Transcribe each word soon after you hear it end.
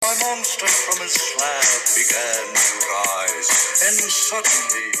monster from his slab began to rise, and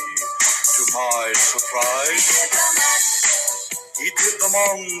suddenly, to my surprise, he did the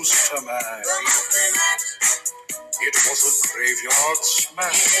monster mash. It was a graveyard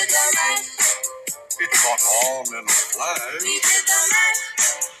smash. It caught on in a flash. He did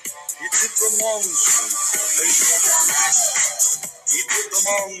the monster mash. He did the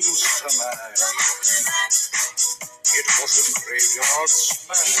monster mash. It was a graveyard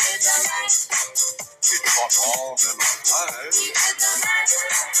smash. It caught on in a flash. He did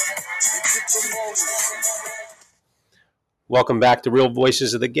the monster mash. Welcome back to Real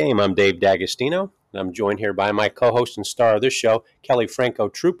Voices of the Game. I'm Dave Dagostino, and I'm joined here by my co-host and star of this show, Kelley, Franco,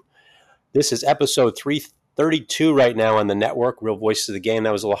 Throop. This is episode 332 right now on the network, Real Voices of the Game.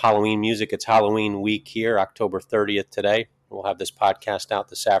 That was a little Halloween music. It's Halloween week here, October 30th today. We'll have this podcast out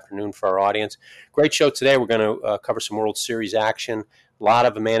this afternoon for our audience. Great show today. We're going to cover some World Series action, a lot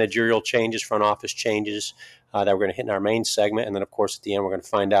of managerial changes, front office changes that we're going to hit in our main segment. And then, of course, at the end, we're going to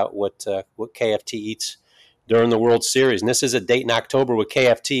find out what KFT eats during the World Series. And this is a date in October with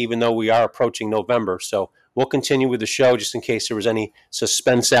KFT, even though we are approaching November. So we'll continue with the show just in case there was any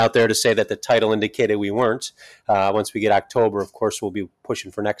suspense out there to say that the title indicated we weren't. Once we get October, of course, we'll be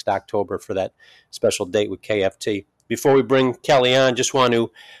pushing for next October for that special date with KFT. Before we bring Kelley on, just want to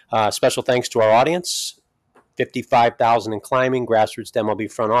special thanks to our audience. 55,000 in climbing, grassroots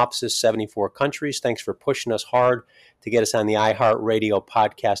MLB front offices, 74 countries. Thanks for pushing us hard to get us on the iHeartRadio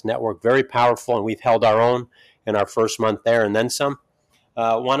podcast network. Very powerful, and we've held our own in our first month there and then some.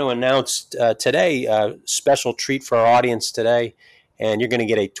 Want to announce today a special treat for our audience today, and you're going to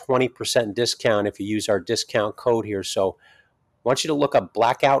get a 20% discount if you use our discount code here. So I want you to look up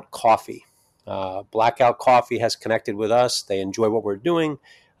Blackout Coffee. Blackout Coffee has connected with us. They enjoy what we're doing.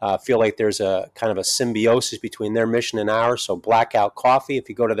 Feel like there's a kind of a symbiosis between their mission and ours. So Blackout Coffee, if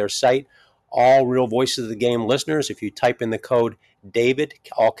you go to their site, all Real Voices of the Game listeners, if you type in the code DAVID,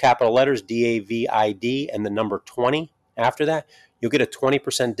 all capital letters, DAVID, and the number 20 after that, you'll get a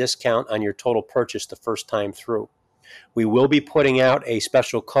 20% discount on your total purchase the first time through. We will be putting out a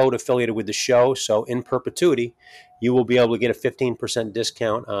special code affiliated with the show, so in perpetuity, you will be able to get a 15%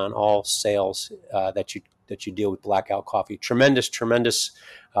 discount on all sales that you deal with Blackout Coffee. Tremendous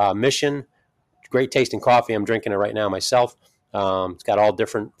mission. Great tasting coffee. I'm drinking it right now myself. It's got all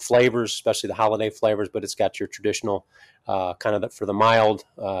different flavors, especially the holiday flavors, but it's got your traditional kind of for the mild,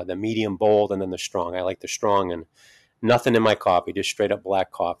 the medium bold, and then the strong. I like the strong, and nothing in my coffee, just straight up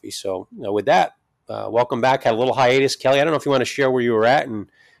black coffee. So with that, welcome back. Had a little hiatus. Kelley, I don't know if you want to share where you were at and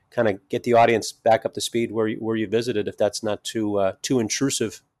kind of get the audience back up to speed where you visited, if that's not too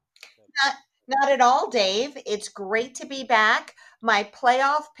intrusive. Not at all, Dave. It's great to be back. My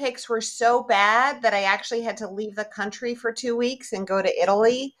playoff picks were so bad that I actually had to leave the country for 2 weeks and go to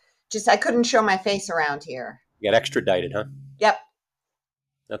Italy. I couldn't show my face around here. You got extradited, huh? Yep.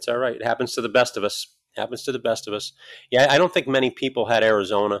 That's all right. It happens to the best of us. Yeah, I don't think many people had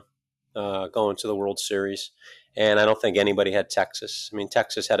Arizona going to the World Series, and I don't think anybody had Texas. I mean,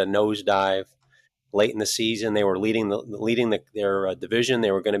 Texas had a nosedive late in the season. They were leading their division.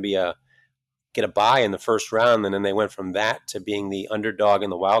 They were going to get a bye in the first round, and then they went from that to being the underdog in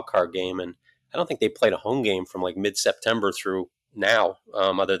the wild card game. And I don't think they played a home game from like mid-September through now,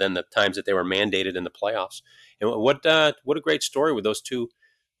 other than the times that they were mandated in the playoffs. And what a great story with those two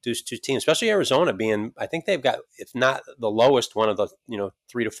teams, especially Arizona being, I think they've got, if not the lowest, one of the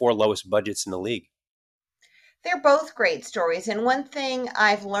 3 to 4 lowest budgets in the league. They're both great stories. And one thing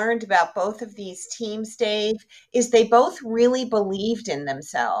I've learned about both of these teams, Dave, is they both really believed in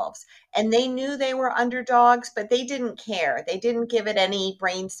themselves. And they knew they were underdogs, but they didn't care. They didn't give it any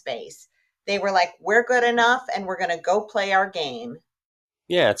brain space. They were like, we're good enough, and we're going to go play our game.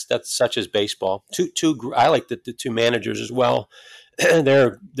 Yeah, that's such as baseball. I like the two managers as well.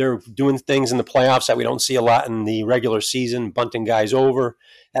 They're doing things in the playoffs that we don't see a lot in the regular season, bunting guys over.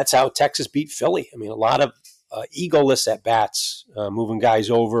 That's how Texas beat Philly. I mean, a lot of egoless at bats, moving guys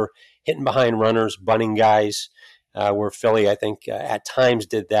over, hitting behind runners, bunting guys. Where Philly, I think, at times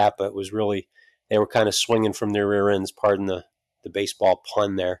did that, but it was really, they were kind of swinging from their rear ends. Pardon the baseball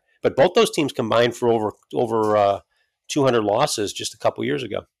pun there. But both those teams combined for over 200 losses just a couple years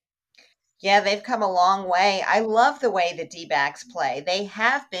ago. Yeah, they've come a long way. I love the way the D-backs play. They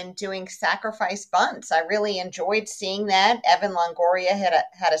have been doing sacrifice bunts. I really enjoyed seeing that. Evan Longoria had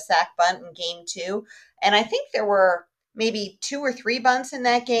a sac bunt in game 2. And I think there were maybe 2 or 3 bunts in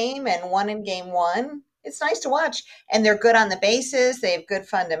that game and 1 in game 1. It's nice to watch. And they're good on the bases. They have good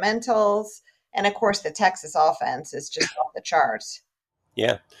fundamentals. And, of course, the Texas offense is just off the charts.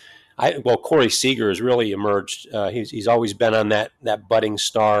 Yeah. Corey Seager has really emerged. He's always been on that budding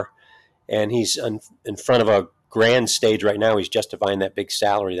star, and he's in front of a grand stage right now. He's justifying that big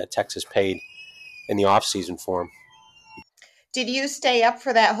salary that Texas paid in the offseason for him. Did you stay up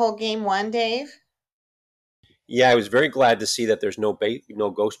for that whole game one, Dave? Yeah, I was very glad to see that there's no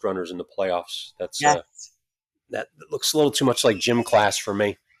ghost runners in the playoffs. Yes. That looks a little too much like gym class for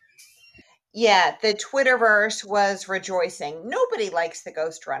me. Yeah, the Twitterverse was rejoicing. Nobody likes the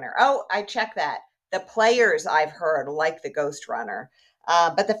Ghost Runner. Oh, I check that. The players I've heard like the Ghost Runner,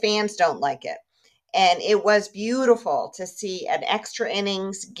 but the fans don't like it. And it was beautiful to see an extra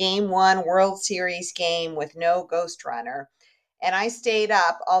innings game one World Series game with no Ghost Runner. And I stayed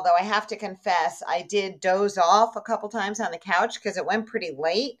up, although I have to confess, I did doze off a couple times on the couch because it went pretty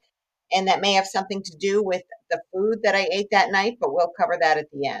late. And that may have something to do with the food that I ate that night, but we'll cover that at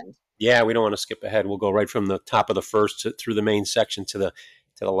the end. Yeah, we don't want to skip ahead. We'll go right from the top of the first through the main section to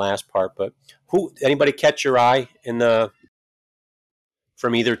the last part. But anybody catch your eye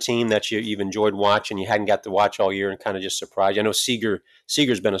from either team that you've enjoyed watching, you hadn't got to watch all year and kind of just surprised? I know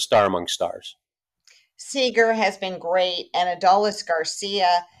Seager's been a star among stars. Seager has been great, and Adolis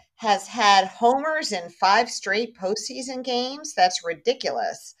Garcia has had homers in 5 straight postseason games. That's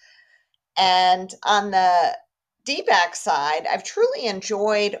ridiculous. And on the D-back side, I've truly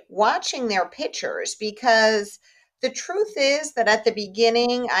enjoyed watching their pitchers because the truth is that at the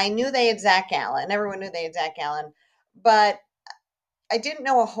beginning, I knew they had Zach Allen. Everyone knew they had Zach Allen, but I didn't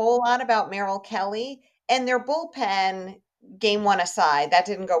know a whole lot about Kelley, and their bullpen, game one aside, that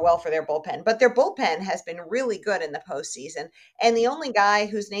didn't go well for their bullpen, but their bullpen has been really good in the postseason. And the only guy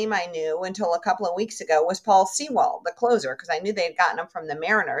whose name I knew until a couple of weeks ago was Paul Sewald, the closer, because I knew they had gotten him from the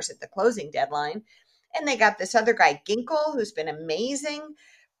Mariners at the closing deadline. And they got this other guy, Ginkle, who's been amazing.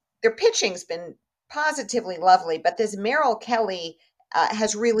 Their pitching's been positively lovely, but this Kelley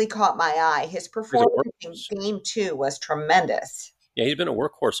has really caught my eye. His performance in game 2 was tremendous. Yeah, he's been a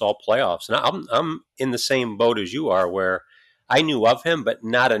workhorse all playoffs. And I'm in the same boat as you are, where I knew of him, but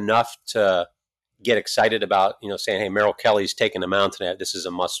not enough to get excited about, saying, hey, Kelley's taking him out tonight. This is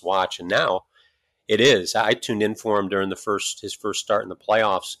a must watch. And now it is. I tuned in for him during his first start in the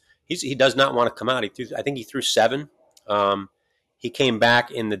playoffs. He does not want to come out. I think he threw 7. He came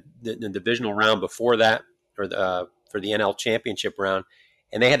back in the divisional round before that, for the NL championship round,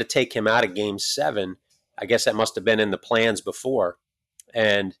 and they had to take him out of game 7. I guess that must have been in the plans before.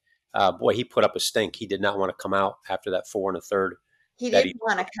 And boy, he put up a stink. He did not want to come out after that 4 1/3. He didn't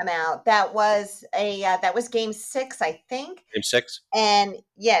want to come out. That was game 6, I think. Game 6. And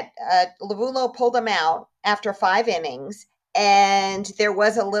yet, Lavulo pulled him out after 5 innings, and there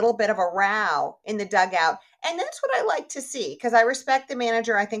was a little bit of a row in the dugout. And that's what I like to see, because I respect the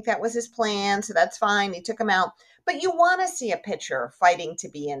manager. I think that was his plan, so that's fine. He took him out. But you want to see a pitcher fighting to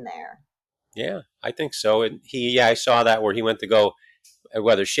be in there. Yeah, I think so. And I saw that where he went to go,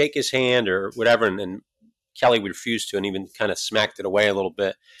 whether shake his hand or whatever, and Kelley refused to, and even kind of smacked it away a little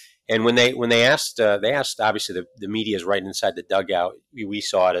bit. And when they asked, obviously the media is right inside the dugout. We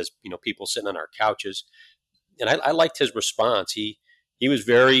saw it as people sitting on our couches, and I liked his response. He was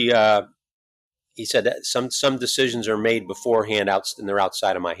very. He said that some decisions are made beforehand and they're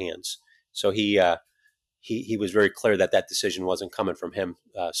outside of my hands. So he was very clear that decision wasn't coming from him,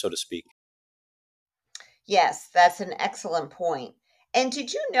 so to speak. Yes, that's an excellent point. And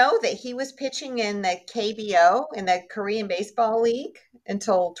did you know that he was pitching in the KBO, in the Korean Baseball League,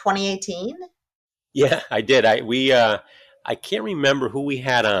 until 2018? Yeah, I did. I can't remember who we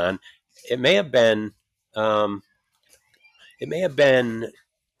had on. It may have been.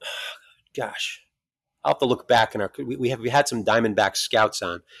 Gosh, I'll have to look back in we had some Diamondback scouts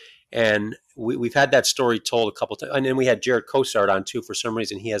on, and we've had that story told a couple times. And then we had Jared Cosart on too. For some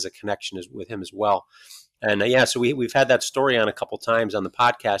reason, he has a connection with him as well. And so we've had that story on a couple times on the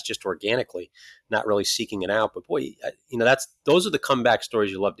podcast, just organically, not really seeking it out. But boy, those are the comeback stories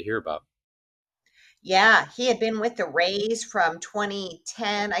you love to hear about. Yeah, he had been with the Rays from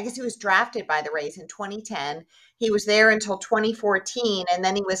 2010. I guess he was drafted by the Rays in 2010. He was there until 2014, and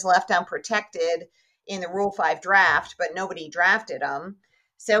then he was left unprotected in the Rule 5 draft, but nobody drafted him.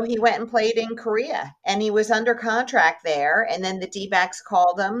 So he went and played in Korea, and he was under contract there. And then the D-backs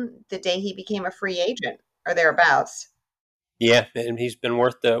called him the day he became a free agent, or thereabouts. Yeah, and he's been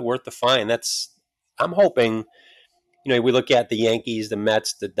worth the fine. I'm hoping. We look at the Yankees, the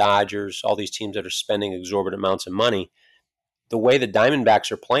Mets, the Dodgers, all these teams that are spending exorbitant amounts of money. The way the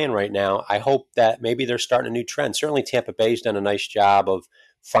Diamondbacks are playing right now, I hope that maybe they're starting a new trend. Certainly Tampa Bay's done a nice job of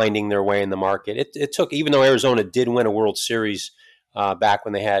finding their way in the market. It took, even though Arizona did win a World Series back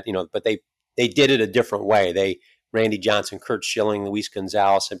when they had, but they did it a different way. They Randy Johnson, Kurt Schilling, Luis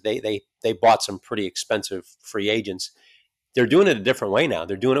Gonzalez. They bought some pretty expensive free agents. They're doing it a different way now.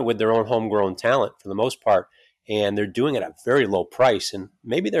 They're doing it with their own homegrown talent for the most part, and they're doing it at a very low price. And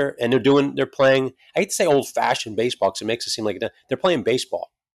maybe they're playing. I hate to say old fashioned baseball because it makes it seem like they're playing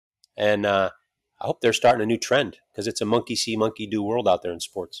baseball. And I hope they're starting a new trend because it's a monkey see, monkey do world out there in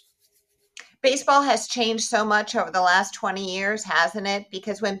sports. Baseball has changed so much over the last 20 years, hasn't it?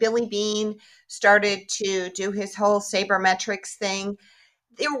 Because when Billy Beane started to do his whole sabermetrics thing,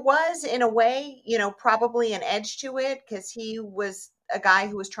 there was, in a way, probably an edge to it because he was a guy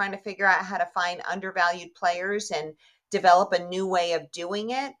who was trying to figure out how to find undervalued players and develop a new way of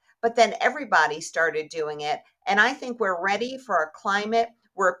doing it. But then everybody started doing it. And I think we're ready for a climate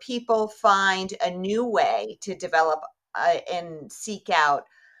where people find a new way to develop and seek out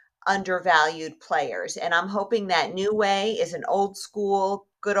undervalued players. And I'm hoping that new way is an old school,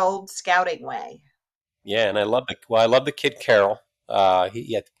 good old scouting way. Yeah, and I love the kid Carroll.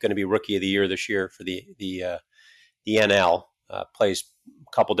 He's going to be rookie of the year this year for the NL. Plays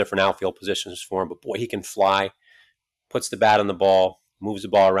a couple different outfield positions for him, but boy, he can fly. Puts the bat on the ball, moves the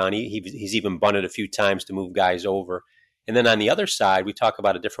ball around. He's even bunted a few times to move guys over. And then on the other side, we talk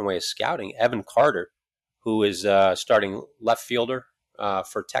about a different way of scouting. Evan Carter, who is starting left fielder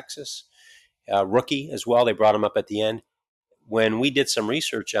for Texas, rookie as well. They brought him up at the end. When we did some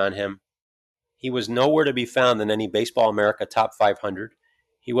research on him, he was nowhere to be found in any Baseball America top 500.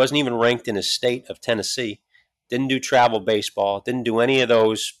 He wasn't even ranked in his state of Tennessee. Didn't do travel baseball. Didn't do any of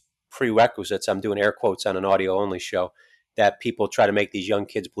those prerequisites. I'm doing air quotes on an audio-only show that people try to make these young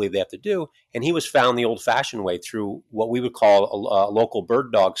kids believe they have to do. And he was found the old-fashioned way through what we would call a local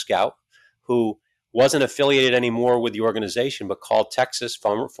bird dog scout who wasn't affiliated anymore with the organization, but called Texas,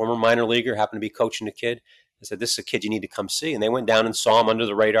 former minor leaguer, happened to be coaching the kid. I said, this is a kid you need to come see. And they went down and saw him under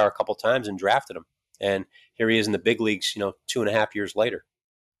the radar a couple times and drafted him. And here he is in the big leagues, 2.5 years later.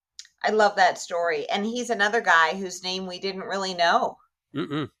 I love that story. And he's another guy whose name we didn't really know.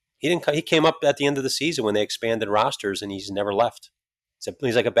 He came up at the end of the season when they expanded rosters, and he's never left.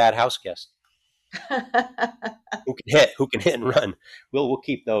 He's like a bad house guest. Who can hit and run. We'll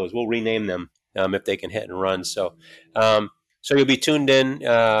keep those. We'll rename them if they can hit and run. So you'll be tuned in,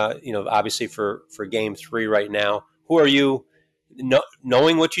 obviously for Game 3 right now. Who are you?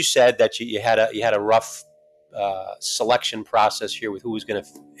 Knowing what you said that you had a rough selection process here with who was going to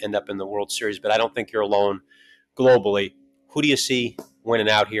end up in the World Series, but I don't think you're alone globally. Who do you see winning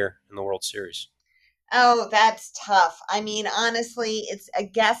out here in the World Series? Oh, that's tough. I mean, honestly, it's a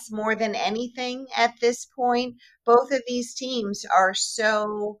guess more than anything at this point. Both of these teams are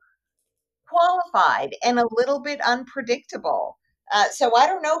so qualified and a little bit unpredictable. So I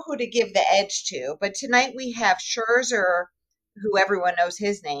don't know who to give the edge to, but tonight we have Scherzer, who everyone knows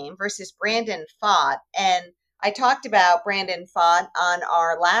his name, versus Brandon Pfaadt. And I talked about Brandon Pfaadt on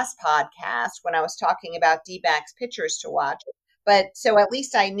our last podcast when I was talking about D-backs pitchers to watch. But so at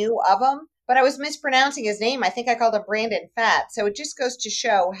least I knew of him, but I was mispronouncing his name. I think I called him Brandon Pfaadt. So it just goes to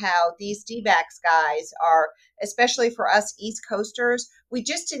show how these D-backs guys are, especially for us East Coasters, we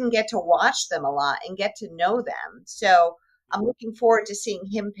just didn't get to watch them a lot and get to know them. So I'm looking forward to seeing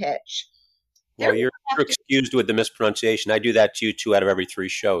him pitch. Well, you're excused with the mispronunciation. I do that to you 2 out of every 3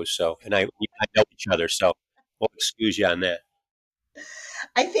 shows. So, and I know each other, so we'll excuse you on that.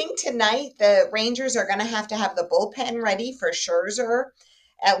 I think tonight the Rangers are going to have the bullpen ready for Scherzer.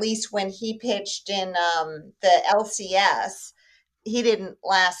 At least when he pitched in the LCS, he didn't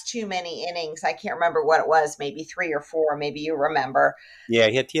last too many innings. I can't remember what it was, maybe 3 or 4. Maybe you remember. Yeah,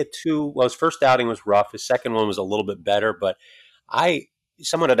 he had 2. Well, his first outing was rough. His second one was a little bit better, but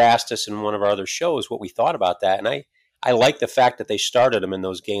someone had asked us in one of our other shows what we thought about that, and I like the fact that they started him in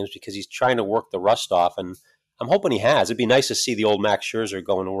those games because he's trying to work the rust off, and I'm hoping he has. It'd be nice to see the old Max Scherzer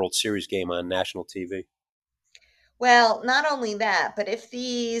go in a World Series game on national TV. Well, not only that, but if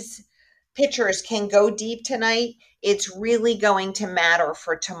these pitchers can go deep tonight, it's really going to matter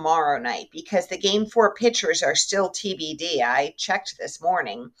for tomorrow night because the Game 4 pitchers are still TBD. I checked this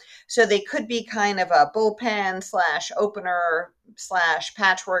morning. So they could be kind of a bullpen / opener /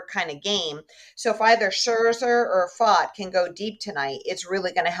 patchwork kind of game. So if either Scherzer or Pfaadt can go deep tonight, it's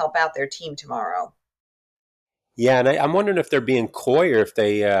really going to help out their team tomorrow. Yeah, and I'm wondering if they're being coy or if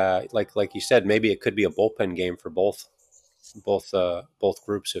they, like you said, maybe it could be a bullpen game for both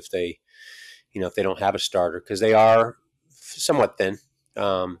groups if they don't have a starter because they are somewhat thin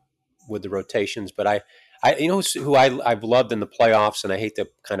with the rotations. But I who I've loved in the playoffs, and I hate to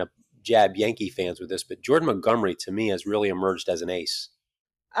kind of jab Yankee fans with this, but Jordan Montgomery to me has really emerged as an ace.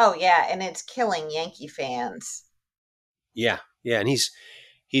 Oh yeah, and it's killing Yankee fans. Yeah, and he's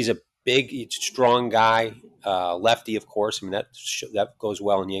big, strong guy, lefty, of course. I mean, that goes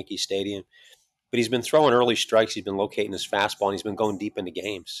well in Yankee Stadium. But he's been throwing early strikes. He's been locating his fastball, and he's been going deep into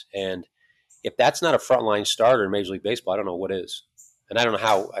games. And if that's not a frontline starter in Major League Baseball, I don't know what is. And I don't know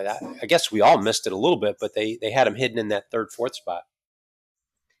how. I guess we all missed it a little bit, but they had him hidden in that third, fourth spot.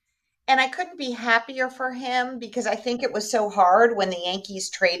 And I couldn't be happier for him because I think it was so hard when the Yankees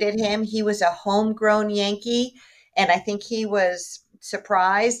traded him. He was a homegrown Yankee, and I think he was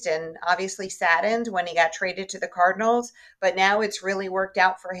surprised and obviously saddened when he got traded to the Cardinals. But now it's really worked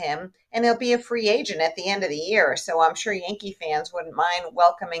out for him, and he'll be a free agent at the end of the year. So I'm sure Yankee fans wouldn't mind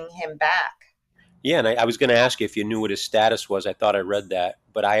welcoming him back. Yeah, and I was going to ask you if you knew what his status was. I thought I read that,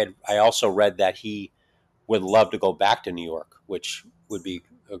 but I also read that he would love to go back to New York, which would be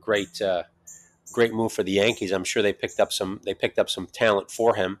a great move for the Yankees. I'm sure they picked up some talent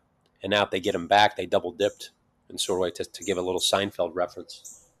for him, and now if they get him back, they double dipped in sort of way to give a little Seinfeld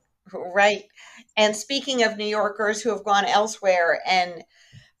reference. Right. And speaking of New Yorkers who have gone elsewhere and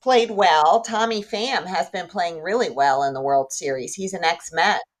played well, Tommy Pham has been playing really well in the World Series. He's an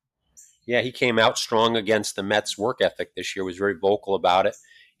ex-Met. Yeah, he came out strong against the Mets' work ethic this year. Was very vocal about it.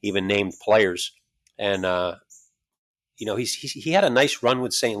 Even named players, and he had a nice run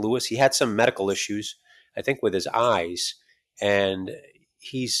with St. Louis. He had some medical issues, I think, with his eyes, and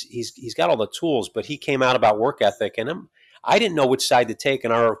he's got all the tools. But he came out about work ethic, and I didn't know which side to take.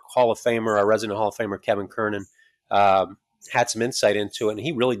 And our resident Hall of Famer Kevin Kernan, had some insight into it, and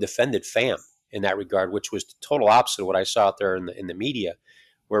he really defended Pham in that regard, which was the total opposite of what I saw out there in the media,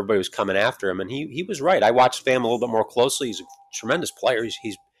 where everybody was coming after him. And he was right. I watched Pham a little bit more closely. He's a tremendous player.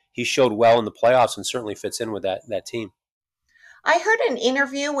 He showed well in the playoffs and certainly fits in with that team. I heard an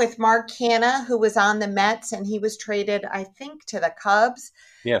interview with Mark Canha, who was on the Mets, and he was traded, I think, to the Cubs.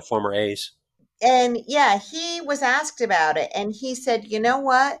 Yeah, former A's. And yeah, he was asked about it, and he said, you know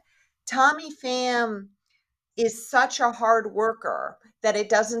what? Tommy Pham is such a hard worker that it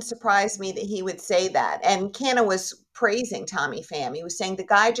doesn't surprise me that he would say that. And Canha was praising Tommy Pham. He was saying the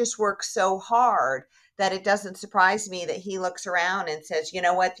guy just works so hard that it doesn't surprise me that he looks around and says, you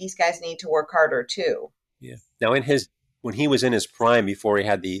know what, these guys need to work harder too. Yeah. Now, when he was in his prime before he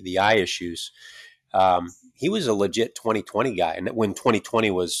had the eye issues, he was a legit 20-20 guy. And when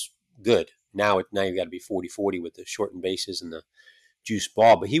 20-20 was good, now you got to be 40-40 with the shortened bases and the juice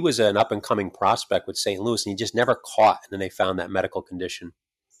ball. But he was an up-and-coming prospect with St. Louis, and he just never caught. And then they found that medical condition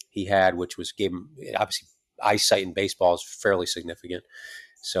he had, which gave him, obviously, eyesight in baseball is fairly significant.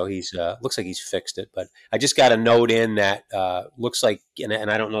 So he's looks like he's fixed it. But I just got a note in that looks like, and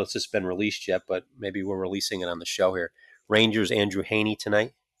I don't know if this has been released yet, but maybe we're releasing it on the show here. Rangers Andrew Haney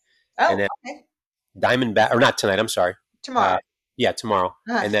tonight. Oh, and then okay. Diamondback, or not tonight, I'm sorry. Tomorrow. Yeah, tomorrow.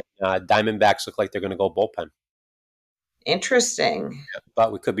 Huh. And then Diamondbacks look like they're going to go bullpen. Interesting.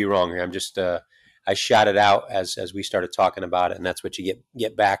 But we could be wrong here. I'm just I shot it out as we started talking about it, and that's what you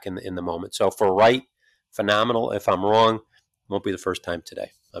get back in the moment. So for Wright, phenomenal. If I'm wrong, it won't be the first time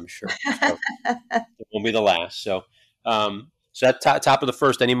today, I'm sure. So it won't be the last. So so that top of the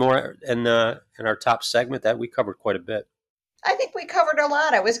first. Any more in our top segment? That we covered quite a bit. I think we covered a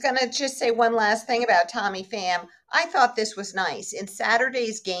lot. I was going to just say one last thing about Tommy Pham. I thought this was nice. In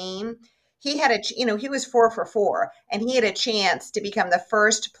Saturday's game, he had he was 4 for 4, and he had a chance to become the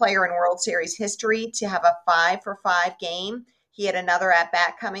first player in World Series history to have a 5 for 5 game. He had another at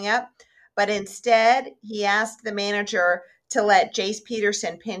bat coming up, but instead he asked the manager to let Jace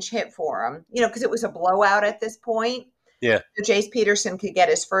Peterson pinch hit for him, because it was a blowout at this point. Yeah. So Jace Peterson could get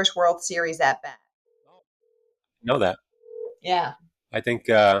his first World Series at bat. Know that. Yeah. I think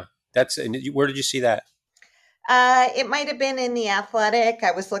that's. Where did you see that? It might have been in The Athletic.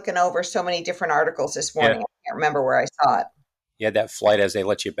 I was looking over so many different articles this morning. Yeah. I can't remember where I saw it. You had that flight as they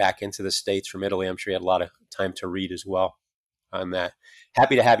let you back into the States from Italy. I'm sure you had a lot of time to read as well on that.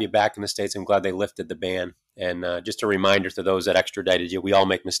 Happy to have you back in the States. I'm glad they lifted the ban. And just a reminder to those that extradited you, we all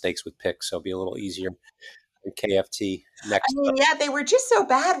make mistakes with picks, so it'll be a little easier. KFT next. Yeah, they were just so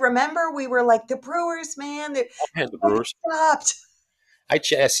bad. Remember, we were like the Brewers, man. The Brewers stopped.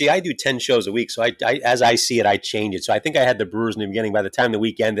 I do 10 shows a week, so I as I see it, I change it. So I think I had the Brewers in the beginning. By the time the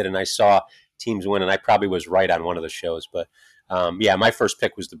week ended and I saw teams win, and I probably was right on one of the shows. But my first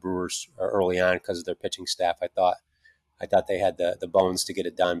pick was the Brewers early on because of their pitching staff. I thought they had the bones to get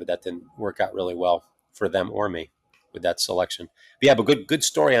it done, but that didn't work out really well for them or me with that selection. But yeah, but good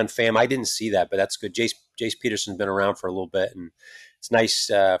story on Pham. I didn't see that, but that's good. Jace Peterson's been around for a little bit, and it's nice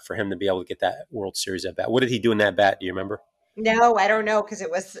for him to be able to get that World Series at bat. What did he do in that bat? Do you remember? No, I don't know, because it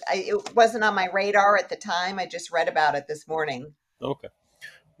wasn't on my radar at the time. I just read about it this morning. Okay.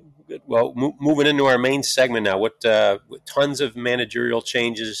 Good. Well, moving into our main segment now, what tons of managerial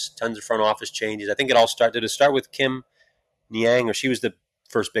changes, tons of front office changes. I think it all started. Did it start with Kim Niang, or she was the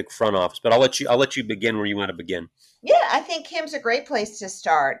first big front office? But I'll let you begin where you want to begin. Yeah, I think Kim's a great place to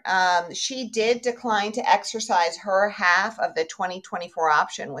start. She did decline to exercise her half of the 2024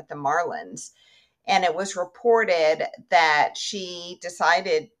 option with the Marlins. And it was reported that she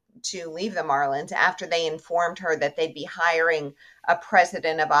decided to leave the Marlins after they informed her that they'd be hiring a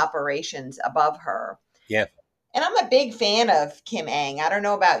president of operations above her. Yeah. And I'm a big fan of Kim Ang. I don't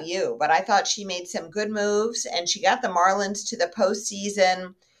know about you, but I thought she made some good moves and she got the Marlins to the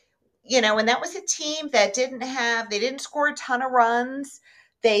postseason. And that was a team that they didn't score a ton of runs.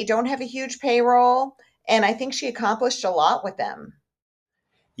 They don't have a huge payroll. And I think she accomplished a lot with them.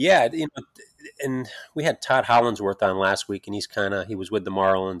 Yeah, and we had Todd Hollandsworth on last week, and he was with the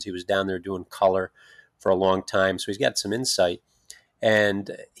Marlins. He was down there doing color for a long time, so he's got some insight.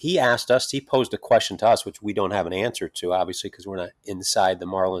 And he posed a question to us, which we don't have an answer to, obviously, because we're not inside the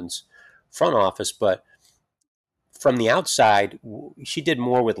Marlins front office. But from the outside, she did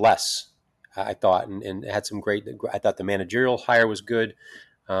more with less, I thought, and had some great. I thought the managerial hire was good.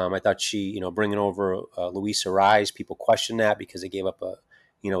 I thought she, bringing over Luis Ariz, people questioned that because they gave up a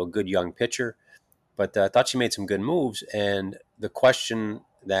good young pitcher. But I thought she made some good moves. And the question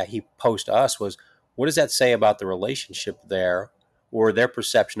that he posed to us was, what does that say about the relationship there, or their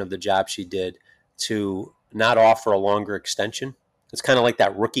perception of the job she did, to not offer a longer extension? It's kind of like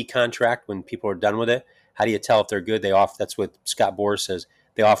that rookie contract when people are done with it. How do you tell if they're good? That's what Scott Boras says.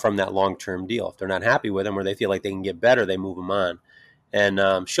 They offer them that long-term deal. If they're not happy with them or they feel like they can get better, they move them on.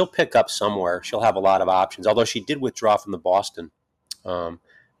 And she'll pick up somewhere. She'll have a lot of options, although she did withdraw from the Boston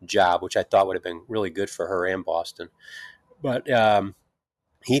job, which I thought would have been really good for her and Boston. But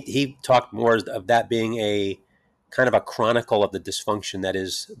he talked more of that being a kind of a chronicle of the dysfunction that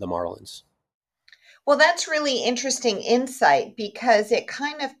is the Marlins. Well, that's really interesting insight because it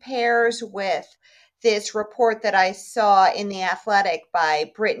kind of pairs with this report that I saw in The Athletic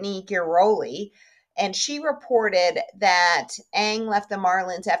by Brittany Ghiroli. And she reported that Ang left the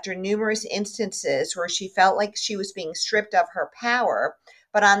Marlins after numerous instances where she felt like she was being stripped of her power.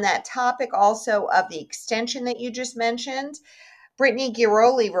 But on that topic also of the extension that you just mentioned, Brittany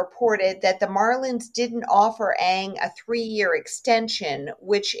Ghiroli reported that the Marlins didn't offer Ang a 3-year extension,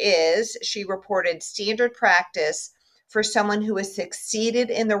 which is, she reported, standard practice for someone who has succeeded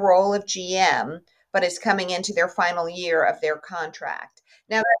in the role of GM, but is coming into their final year of their contract.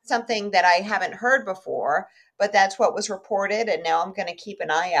 Now, that's something that I haven't heard before, but that's what was reported, and now I'm going to keep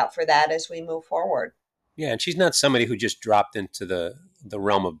an eye out for that as we move forward. Yeah, and she's not somebody who just dropped into the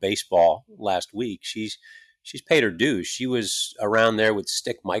realm of baseball last week. She's paid her dues. She was around there with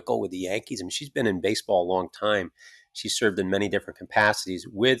Stick Michael with the Yankees. I mean, she's been in baseball a long time. She served in many different capacities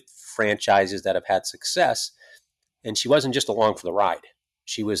with franchises that have had success, and she wasn't just along for the ride.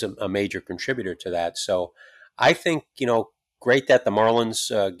 She was a major contributor to that. So I think, great that the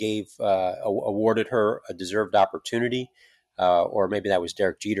Marlins awarded her a deserved opportunity. Or maybe that was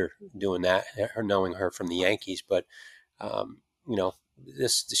Derek Jeter doing that, her knowing her from the Yankees. But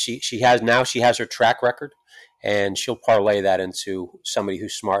she has her track record, and she'll parlay that into somebody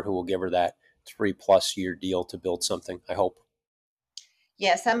who's smart, who will give her that 3+ year deal to build something, I hope.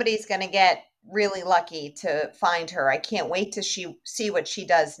 Yeah, somebody's going to get really lucky to find her. I can't wait to see what she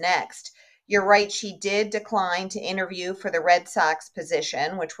does next. You're right, she did decline to interview for the Red Sox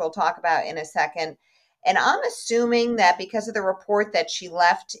position, which we'll talk about in a second. And I'm assuming that because of the report that she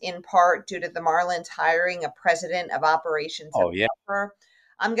left in part due to the Marlins hiring a president of operations. Oh, yeah. Her,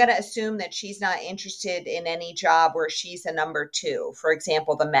 I'm going to assume that she's not interested in any job where she's a number 2, for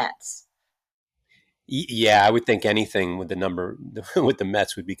example, the Mets. Yeah, I would think anything with with the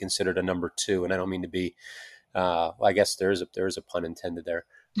Mets would be considered a number 2, and I don't mean to be. I guess there is a pun intended there,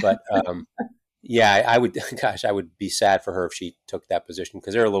 but yeah, I would. Gosh, I would be sad for her if she took that position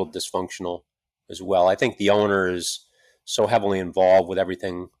because they're a little dysfunctional as well. I think the owner is so heavily involved with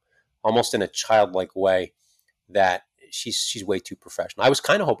everything, almost in a childlike way, that she's way too professional. I was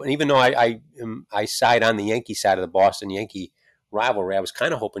kind of hoping, even though I side on the Yankee side of the Boston Yankee rivalry, I was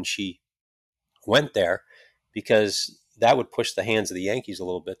kind of hoping she went there because that would push the hands of the Yankees a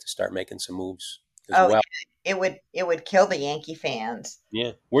little bit to start making some moves as well. Yeah. It would kill the Yankee fans.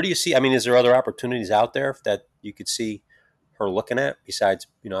 Yeah. Where do you see? I mean, is there other opportunities out there that you could see her looking at besides,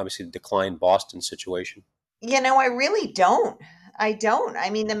 obviously the declined Boston situation? I really don't. I don't. I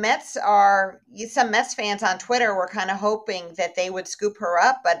mean, some Mets fans on Twitter were kind of hoping that they would scoop her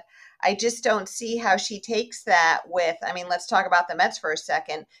up, but I just don't see how she takes that let's talk about the Mets for a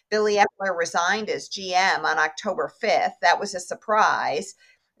second. Billy Eppler resigned as GM on October 5th. That was a surprise.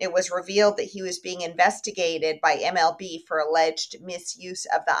 it was revealed that he was being investigated by MLB for alleged misuse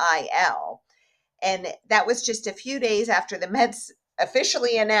of the IL. And that was just a few days after the Mets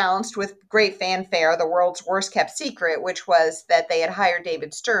officially announced with great fanfare the world's worst kept secret, which was that they had hired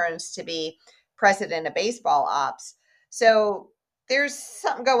David Stearns to be president of baseball ops. So there's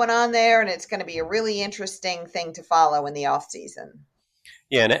something going on there, and it's going to be a really interesting thing to follow in the offseason.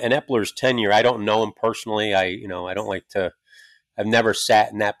 Yeah, and Epler's tenure, I don't know him personally. I don't like to. I've never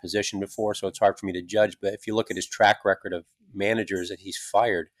sat in that position before, so it's hard for me to judge. But if you look at his track record of managers that he's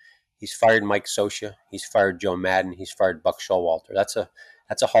fired Mike Scioscia, he's fired Joe Madden, he's fired Buck Showalter. That's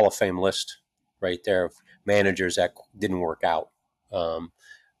a Hall of Fame list right there of managers that didn't work out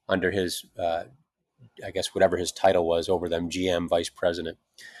under his, I guess whatever his title was over them, GM, vice president.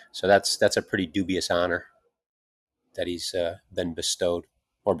 So that's a pretty dubious honor that he's been bestowed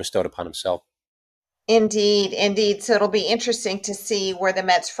upon himself. Indeed, indeed. So it'll be interesting to see where the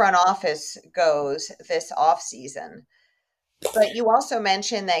Mets front office goes this offseason. But you also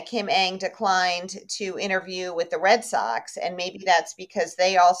mentioned that Kim Ng declined to interview with the Red Sox, and maybe that's because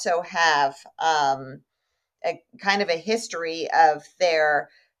they also have a kind of a history of their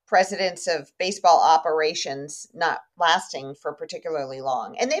presidents of baseball operations not lasting for particularly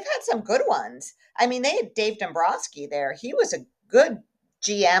long. And they've had some good ones. I mean, they had Dave Dombrowski there. He was a good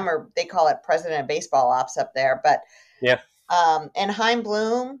GM, or they call it president of baseball ops up there. But Yeah. and Heim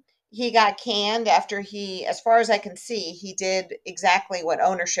Bloom, he got canned after he, as far as I can see, he did exactly what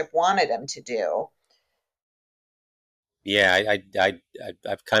ownership wanted him to do. Yeah,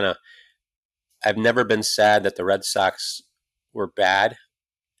 I've never been sad that the Red Sox were bad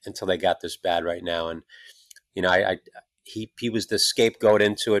until they got this bad right now. And he was the scapegoat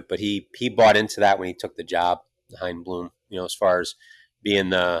into it, but he bought into that when he took the job, Hein Bloom. As far as being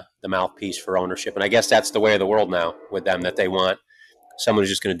the mouthpiece for ownership, and I guess that's the way of the world now with them, that they want someone who's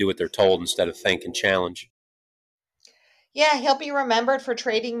just going to do what they're told instead of think and challenge. Yeah, he'll be remembered for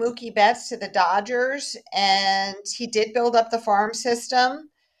trading Mookie Betts to the Dodgers, and he did build up the farm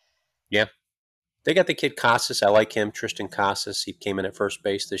system. Yeah. They got the kid Casas. I like him, Tristan Casas. He came in at first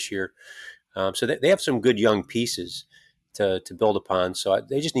base this year. So they have some good young pieces to build upon. So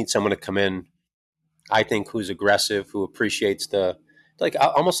they just need someone to come in, I think, who's aggressive, who appreciates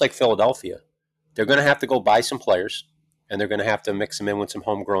almost like Philadelphia. They're going to have to go buy some players, and they're going to have to mix them in with some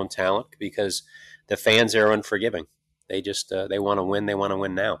homegrown talent because the fans are unforgiving. They just they want to win. They want to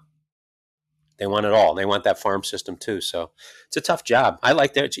win now. They want it all. They want that farm system too. So it's a tough job. I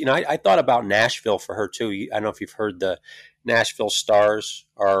like that. I thought about Nashville for her too. I don't know if you've heard the Nashville Stars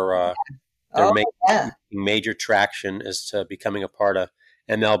are they're making major traction as to becoming a part of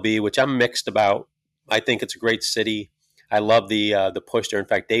MLB, which I'm mixed about. I think it's a great city. I love the push there. In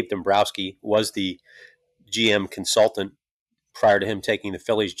fact, Dave Dombrowski was the GM consultant prior to him taking the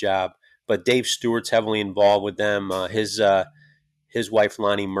Phillies job. But Dave Stewart's heavily involved with them. His wife,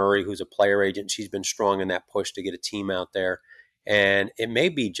 Lonnie Murray, who's a player agent, she's been strong in that push to get a team out there. And it may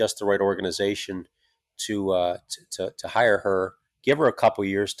be just the right organization to hire her, give her a couple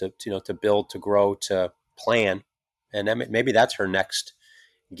years to build, to grow, to plan. And then maybe that's her next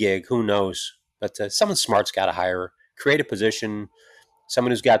gig. Who knows? But someone smart's got to hire her. Create a position,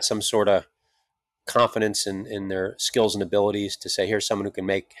 someone who's got some sort of confidence in their skills and abilities to say, here's someone who can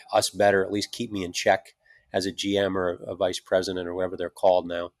make us better, at least keep me in check as a GM or a vice president or whatever they're called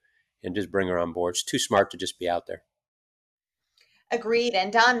now, and just bring her on board. It's too smart to just be out there. Agreed.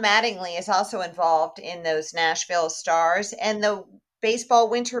 And Don Mattingly is also involved in those Nashville Stars, and the baseball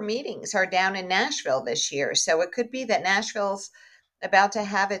winter meetings are down in Nashville this year. So it could be that Nashville's about to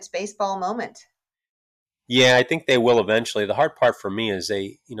have its baseball moment. Yeah, I think they will eventually. The hard part for me is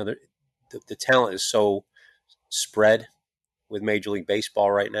the talent is so spread with Major League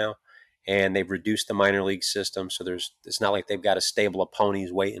Baseball right now, and they've reduced the minor league system. So it's not like they've got a stable of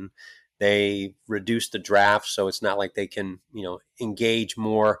ponies waiting. They reduced the draft, so it's not like they can engage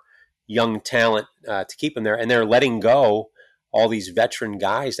more young talent to keep them there. And they're letting go all these veteran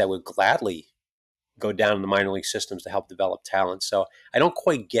guys that would gladly go down in the minor league systems to help develop talent. So I don't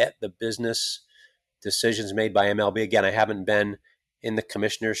quite get the business decisions made by MLB. Again, I haven't been in the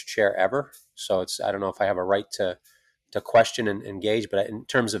commissioner's chair ever, so I don't know if I have a right to question and engage. But in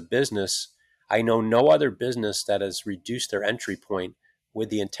terms of business, I know no other business that has reduced their entry point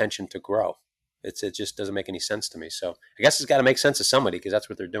with the intention to grow. It just doesn't make any sense to me. So I guess it's got to make sense to somebody because that's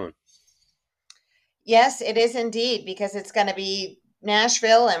what they're doing. Yes, it is indeed, because it's going to be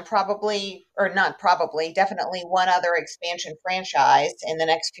Nashville and definitely one other expansion franchise in the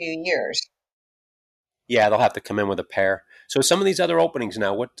next few years. Yeah, they'll have to come in with a pair. So some of these other openings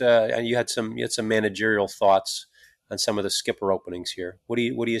now. What you had some managerial thoughts on some of the skipper openings here. What are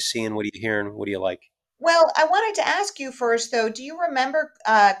you seeing? What are you hearing? What do you like? Well, I wanted to ask you first, though. Do you remember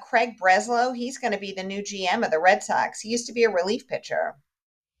Craig Breslow? He's going to be the new GM of the Red Sox. He used to be a relief pitcher.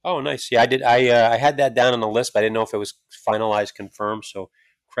 Oh, nice. Yeah, I did. I had that down on the list, but I didn't know if it was finalized, confirmed. So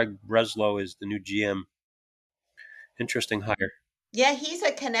Craig Breslow is the new GM. Interesting hire. Yeah, he's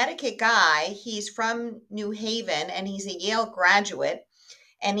a Connecticut guy. He's from New Haven and he's a Yale graduate.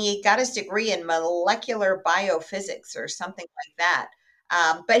 And he got his degree in molecular biophysics or something like that.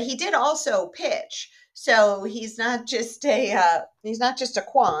 But he did also pitch, so he's not just a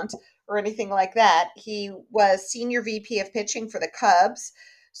quant or anything like that. He was senior VP of pitching for the Cubs.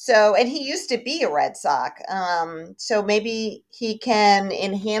 So, and he used to be a Red Sox. So maybe he can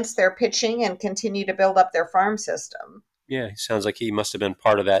enhance their pitching and continue to build up their farm system. Yeah, he sounds like he must have been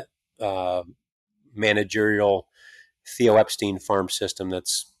part of that uh, managerial Theo Epstein farm system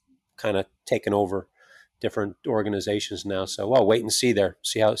that's kind of taken over different organizations now. So, well, wait and see there.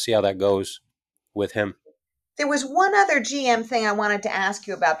 See how that goes with him. There was one other GM thing I wanted to ask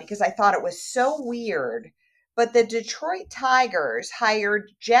you about because I thought it was so weird. But the Detroit Tigers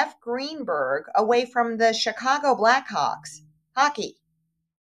hired Jeff Greenberg away from the Chicago Blackhawks hockey.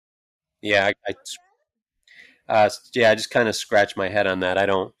 Yeah, I just kind of scratch my head on that. I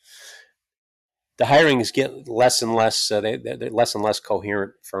don't. The hirings get less and less. They're less and less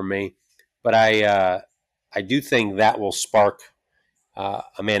coherent for me. But I do think that will spark a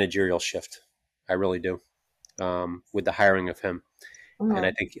managerial shift. I really do, with the hiring of him. And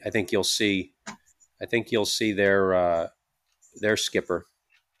Mhm. I think you'll see their skipper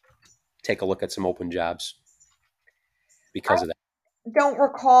take a look at some open jobs I because of that. don't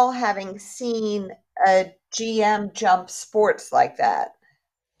recall having seen a GM jump sports like that.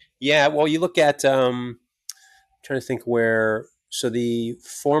 Yeah, well, you look at trying to think where. So the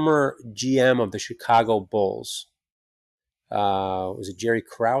former GM of the Chicago Bulls was it Jerry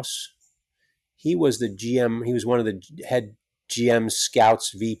Krause? He was the GM. He was one of the head GM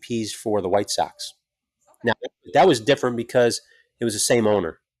scouts VPs for the White Sox. Now that was different because it was the same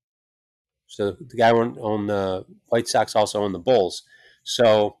owner. So the guy who owned the White Sox also owned the Bulls.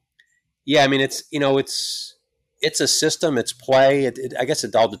 So yeah, I mean it's a system, it's play. I guess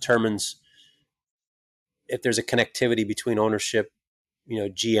it all determines if there's a connectivity between ownership,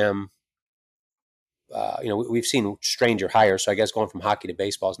 GM. We've seen stranger hires, so I guess going from hockey to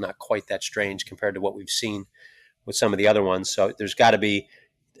baseball is not quite that strange compared to what we've seen with some of the other ones. So there's got to be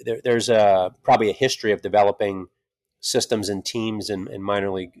there's probably a history of developing systems and teams and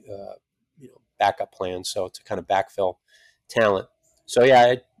minor league backup plans, so to kind of backfill talent. So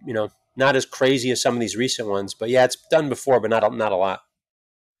yeah, not as crazy as some of these recent ones, but yeah, it's done before, but not a lot.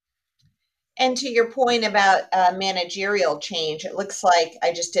 And to your point about managerial change, it looks like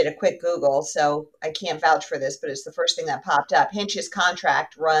I just did a quick Google, so I can't vouch for this, but it's the first thing that popped up. Hinch's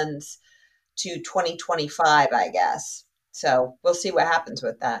contract runs to 2025, I guess. So we'll see what happens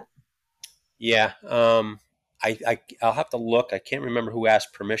with that. Yeah, I'll have to look. I can't remember who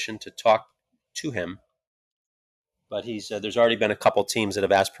asked permission to talk to him, but he's there's already been a couple teams that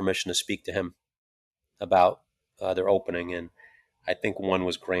have asked permission to speak to him about their opening, and I think one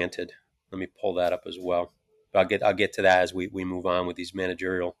was granted. Let me pull that up as well. But I'll get to that as we move on with these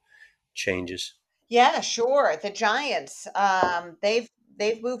managerial changes. Yeah, sure. The Giants, they've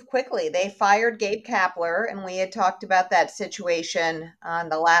moved quickly. They fired Gabe Kapler, and we had talked about that situation on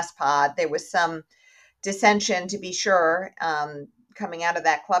the last pod. There was some dissension, to be sure, coming out of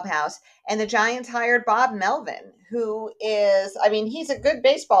that clubhouse. And the Giants hired Bob Melvin, who is, I mean, he's a good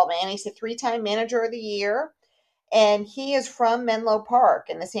baseball man. He's a three-time manager of the year, and he is from Menlo Park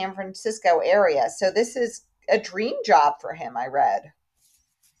in the San Francisco area. So this is a dream job for him, I read.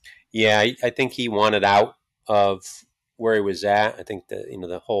 Yeah, I think he wanted out of where he was at. I think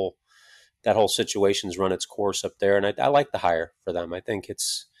that whole situation's run its course up there, and I like the hire for them. I think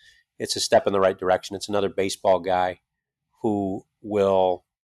it's a step in the right direction. It's another baseball guy who will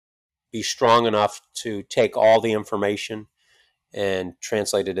be strong enough to take all the information and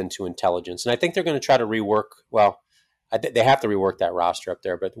translate it into intelligence. And I think they're going to try to rework. Well, they have to rework that roster up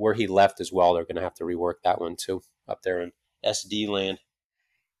there, but where he left as well, they're going to have to rework that one too up there in SD land.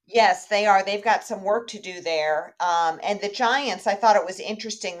 Yes, they are. They've got some work to do there. And the Giants, I thought it was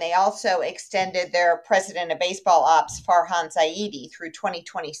interesting. They also extended their president of baseball ops, Farhan Zaidi, through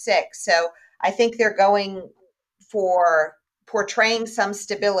 2026. So I think they're going for portraying some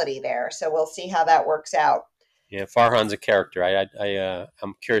stability there. So we'll see how that works out. Yeah, Farhan's a character.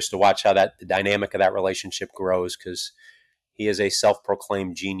 I'm curious to watch how the dynamic of that relationship grows because he is a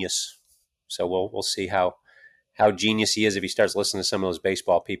self-proclaimed genius. So we'll see how genius he is if he starts listening to some of those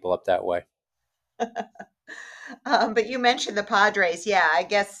baseball people up that way. But you mentioned the Padres. Yeah, I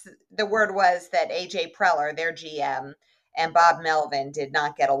guess the word was that AJ Preller, their GM, and Bob Melvin did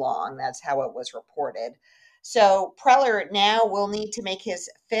not get along. That's how it was reported. So Preller now will need to make his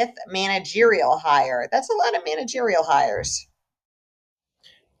fifth managerial hire. That's a lot of managerial hires.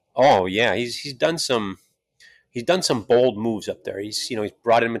 Oh yeah, he's done some bold moves up there. He's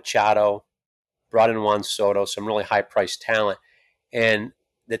brought in Machado, brought in Juan Soto, some really high priced talent, and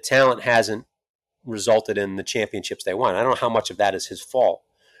the talent hasn't resulted in the championships they want. I don't know how much of that is his fault,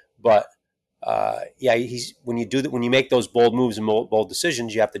 but yeah, he's when you make those bold moves and bold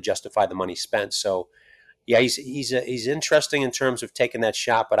decisions, you have to justify the money spent. So yeah, he's interesting in terms of taking that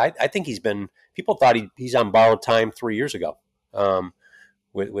shot, but I think people thought he's on borrowed time 3 years ago.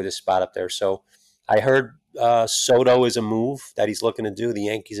 With his spot up there. So I heard Soto is a move that he's looking to do. The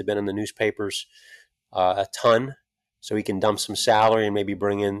Yankees have been in the newspapers a ton, so he can dump some salary and maybe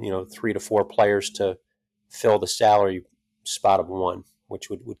bring in 3 to 4 players to fill the salary spot of one, which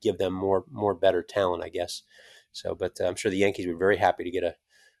would give them more better talent, I guess. So, but I'm sure the Yankees would be very happy to get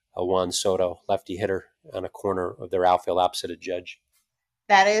a Juan Soto lefty hitter on a corner of their outfield opposite of Judge.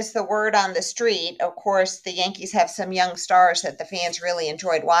 That is the word on the street. Of course, the Yankees have some young stars that the fans really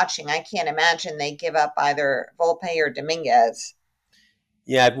enjoyed watching. I can't imagine they give up either Volpe or Dominguez.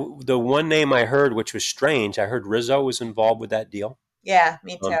 Yeah, the one name I heard, which was strange, I heard Rizzo was involved with that deal. Yeah,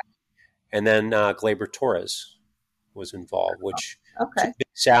 me too. And then Gleyber Torres was involved, which two Okay. big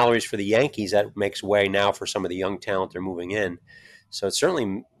salaries for the Yankees. That makes way now for some of the young talent they're moving in. So it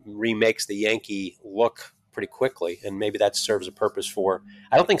certainly remakes the Yankee look pretty quickly, and maybe that serves a purpose for.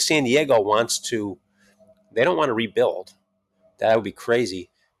 I don't think San Diego wants to. They don't want to rebuild. That would be crazy.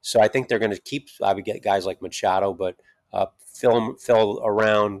 So I think they're going to keep. I would get guys like Machado, but fill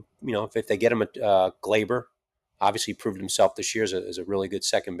around. If they get him a Gleyber, obviously proved himself this year as a really good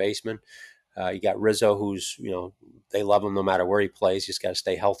second baseman. You got Rizzo, who's they love him no matter where he plays. He's got to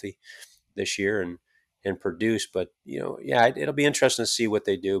stay healthy this year and produce. But yeah, it'll be interesting to see what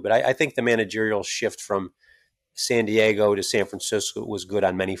they do. But I think the managerial shift from San Diego to San Francisco was good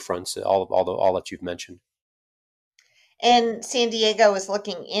on many fronts. All that you've mentioned. And San Diego is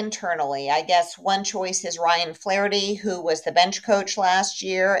looking internally. I guess one choice is Ryan Flaherty, who was the bench coach last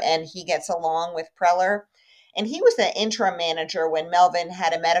year, and he gets along with Preller. And he was the interim manager when Melvin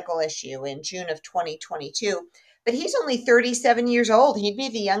had a medical issue in June of 2022. But he's only 37 years old. He'd be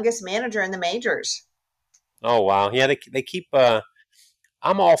the youngest manager in the majors. Oh wow, yeah, they keep.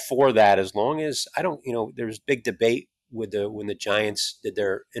 I'm all for that as long as I don't. There's big debate with when the Giants did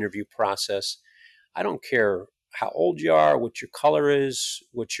their interview process. I don't care how old you are, what your color is,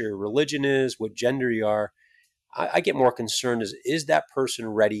 what your religion is, what gender you are. I get more concerned is that person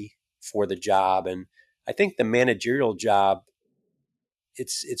ready for the job? And I think the managerial job,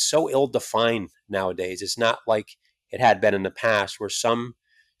 it's so ill defined nowadays. It's not like it had been in the past, where some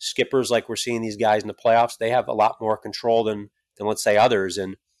skippers, like we're seeing these guys in the playoffs, they have a lot more control than let's say others.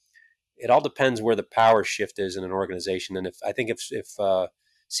 And it all depends where the power shift is in an organization. And if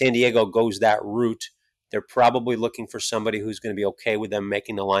San Diego goes that route, they're probably looking for somebody who's going to be okay with them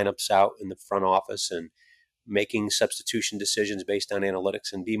making the lineups out in the front office and making substitution decisions based on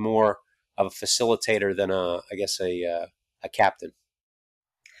analytics and be more of a facilitator than a captain.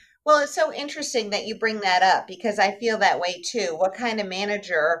 Well, it's so interesting that you bring that up because I feel that way too. What kind of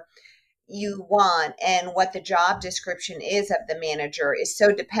manager you want and what the job description is of the manager is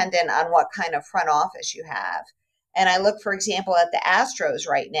so dependent on what kind of front office you have. And I look, for example, at the Astros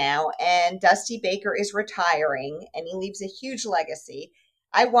right now, and Dusty Baker is retiring and he leaves a huge legacy.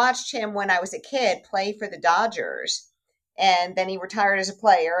 I watched him when I was a kid play for the Dodgers, and then he retired as a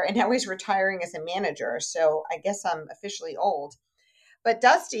player, and now he's retiring as a manager. So I guess I'm officially old. But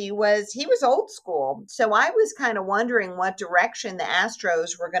he was old school. So I was kind of wondering what direction the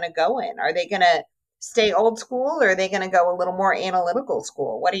Astros were going to go in. Are they going to stay old school or are they going to go a little more analytical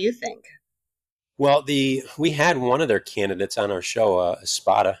school? What do you think? Well, we had one of their candidates on our show,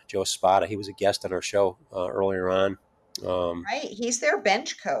 Joe Espada. He was a guest on our show earlier on. Right. He's their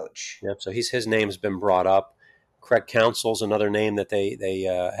bench coach. Yep. So his name's been brought up. Craig Counsell's another name that they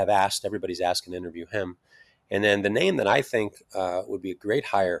have asked. Everybody's asking to interview him. And then the name that I think would be a great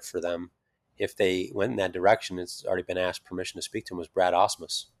hire for them if they went in that direction, it's already been asked permission to speak to him, was Brad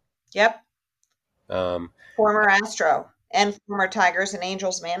Osmus. Yep. Um, Former Astro and former Tigers and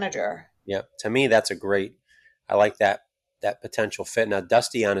Angels manager. yeah, to me, that's a great. I like that potential fit. Now,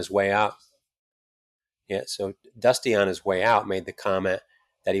 Dusty on his way out. Yeah, so Dusty on his way out made the comment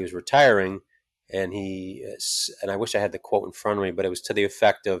that he was retiring, and I wish I had the quote in front of me, but it was to the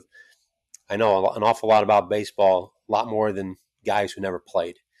effect of, "I know an awful lot about baseball, a lot more than guys who never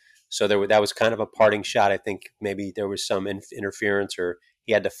played." So that was kind of a parting shot. I think maybe there was some interference, or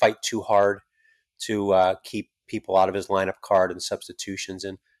he had to fight too hard to keep people out of his lineup card and substitutions.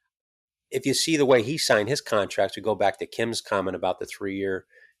 And if you see the way he signed his contracts, we go back to Kim's comment about the 3-year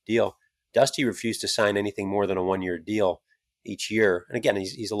deal. Dusty refused to sign anything more than a 1-year deal each year. And again,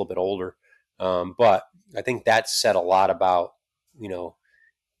 he's a little bit older. But I think that said a lot about,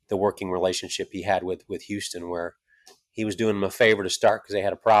 the working relationship he had with Houston, where he was doing them a favor to start because they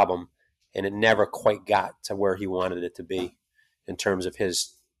had a problem, and it never quite got to where he wanted it to be in terms of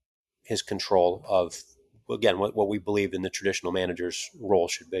his control of, again, what we believed in the traditional manager's role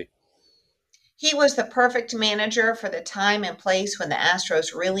should be. He was the perfect manager for the time and place when the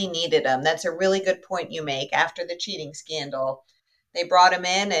Astros really needed him. That's a really good point you make. After the cheating scandal, they brought him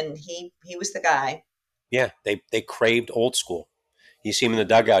in, and he was the guy. Yeah, they craved old school. You see him in the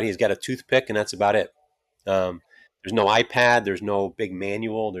dugout, he's got a toothpick, and that's about it. There's no iPad, there's no big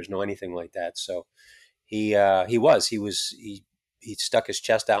manual, there's no anything like that. So he stuck his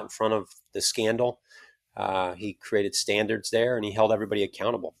chest out in front of the scandal. He created standards there, and he held everybody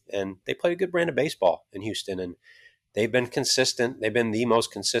accountable. And they played a good brand of baseball in Houston, and they've been consistent. They've been the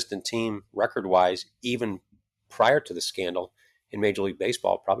most consistent team record-wise, even prior to the scandal in Major League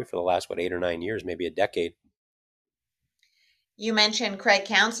Baseball, probably for the last, 8 or 9 years, maybe a decade. You mentioned Craig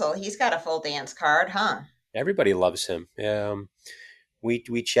Counsell. He's got a full dance card, huh? Everybody loves him.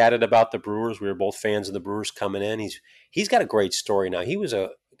 We chatted about the Brewers. We were both fans of the Brewers coming in. He's got a great story now. He was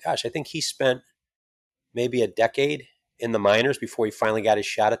I think he spent maybe a decade in the minors before he finally got his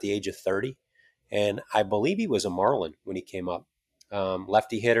shot at the age of 30. And I believe he was a Marlin when he came up.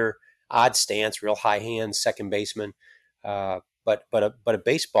 Lefty hitter, odd stance, real high hands, second baseman, but a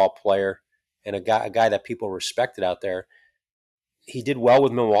baseball player and a guy that people respected out there. He did well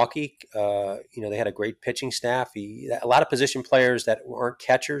with Milwaukee. They had a great pitching staff. A lot of position players that aren't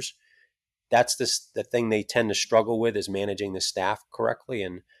catchers. That's the thing they tend to struggle with, is managing the staff correctly.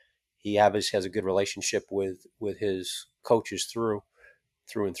 And he obviously has a good relationship with his coaches through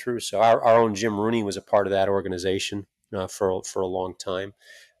and through. So our own Jim Rooney was a part of that organization for a long time,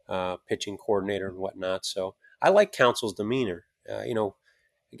 pitching coordinator and whatnot. So I like Counsell's demeanor.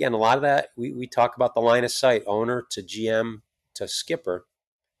 Again, a lot of that, we talk about the line of sight, owner to GM to skipper,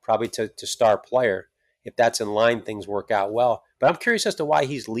 probably to star player. If that's in line, things work out well. But I'm curious as to why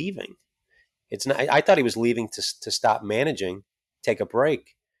he's leaving. It's not. I thought he was leaving to stop managing, take a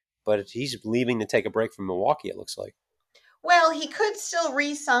break. But he's leaving to take a break from Milwaukee, it looks like. Well, he could still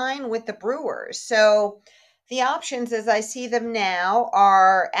re-sign with the Brewers. So the options, as I see them now,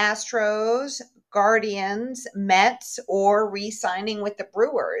 are Astros, Guardians, Mets, or re-signing with the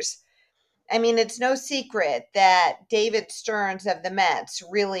Brewers. I mean, it's no secret that David Stearns of the Mets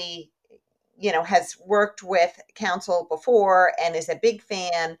really, has worked with Counsell before and is a big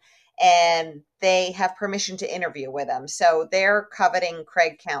fan, and they have permission to interview with him. So they're coveting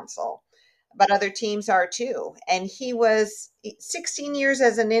Craig Counsell, but other teams are too. And he was 16 years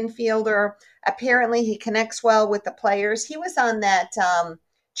as an infielder. Apparently he connects well with the players. He was on that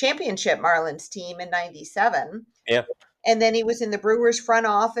championship Marlins team in 97. Yeah. And then he was in the Brewers front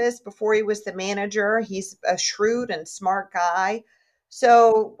office before he was the manager. He's a shrewd and smart guy.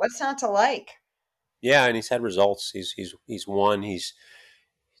 So what's not to like? Yeah, and he's had results. He's won.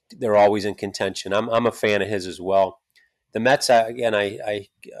 They're always in contention. I'm a fan of his as well. The Mets, I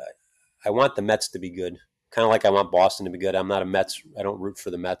want the Mets to be good. Kind of like I want Boston to be good. I'm not a Mets. I don't root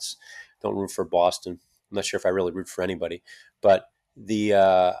for the Mets. Don't root for Boston. I'm not sure if I really root for anybody. But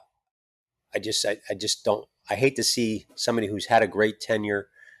I just don't. I hate to see somebody who's had a great tenure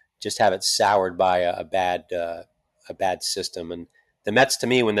just have it soured by a bad system. And the Mets, to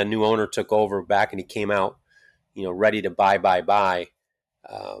me, when the new owner took over back and he came out, ready to buy.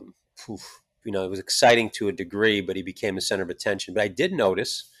 It was exciting to a degree, but he became the center of attention. But I did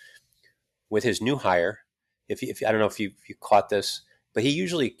notice with his new hire, if I don't know if you caught this, but he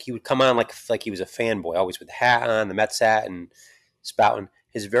would come on like he was a fanboy, always with the hat on, the Mets hat, and spouting.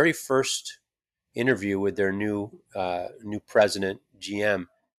 His very first interview with their new president, GM,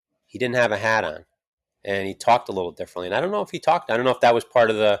 he didn't have a hat on, and he talked a little differently. And I don't know if that was part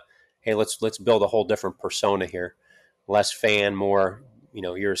of the, hey, let's build a whole different persona here, less fan, more,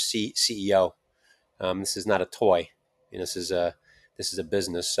 you're a CEO. This is not a toy. This is a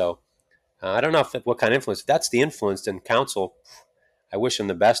business. So I don't know what kind of influence. If that's the influence, then Counsell, I wish him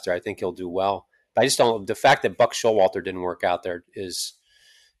the best there. I think he'll do well. But I just don't. The fact that Buck Showalter didn't work out there is,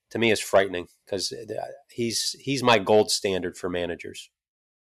 to me, is frightening, because he's my gold standard for managers.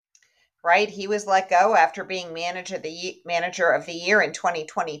 Right, he was let go after being manager of the year in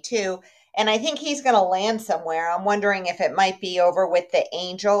 2022, And I think he's going to land somewhere. I'm wondering if it might be over with the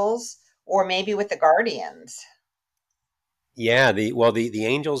Angels or maybe with the Guardians. Yeah, the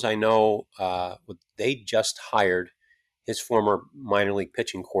Angels, I know they just hired his former minor league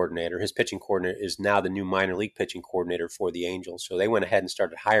pitching coordinator. His pitching coordinator is now the new minor league pitching coordinator for the Angels. So they went ahead and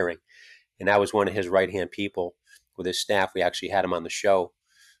started hiring, and that was one of his right hand people with his staff. We actually had him on the show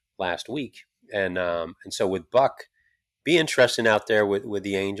last week, and so with Buck, be interesting out there with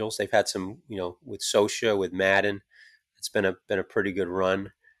the Angels. They've had some, with Sosha, with Madden. It's been a pretty good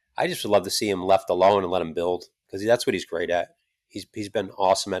run. I just would love to see him left alone and let him build because that's what he's great at. He's been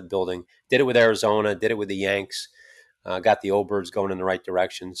awesome at building. Did it with Arizona. Did it with the Yanks. Got the old birds going in the right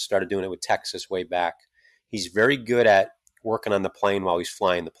direction. Started doing it with Texas way back. He's very good at working on the plane while he's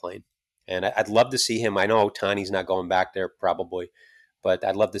flying the plane. And I'd love to see him. I know Otani's not going back there probably, but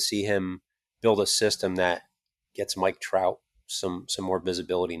I'd love to see him build a system that gets Mike Trout some more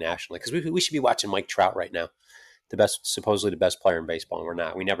visibility nationally because we should be watching Mike Trout right now, supposedly the best player in baseball, and we're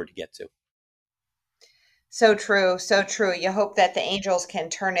not. We never get to. So true, so true. You hope that the Angels can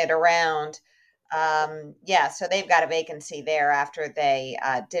turn it around. Yeah, so they've got a vacancy there after they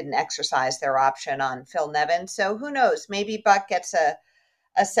didn't exercise their option on Phil Nevin. So who knows? Maybe Buck gets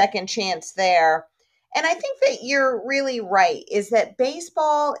a second chance there. And I think that you're really right, is that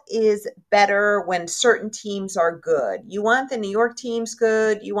baseball is better when certain teams are good. You want the New York teams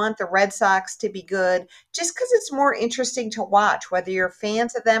good, you want the Red Sox to be good, just because it's more interesting to watch, whether you're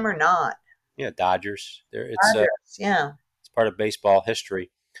fans of them or not. Yeah, Dodgers. Dodgers, yeah. It's part of baseball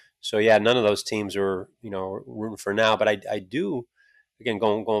history. So yeah, none of those teams are rooting for now. But I do, again,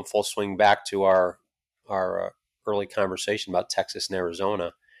 going full swing back to our early conversation about Texas and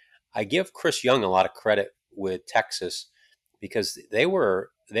Arizona. I give Chris Young a lot of credit with Texas because they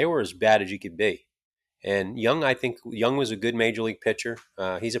were as bad as you could be. And Young, I think Young was a good major league pitcher.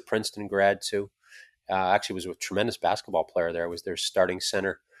 He's a Princeton grad too. Actually, was a tremendous basketball player there. Was their starting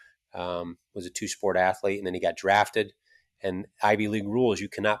center. Was a two-sport athlete, and then he got drafted. And Ivy League rules, you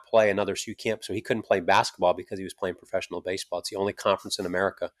cannot play another. So you can't. So he couldn't play basketball because he was playing professional baseball. It's the only conference in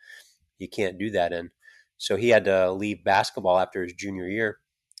America you can't do that in. So he had to leave basketball after his junior year,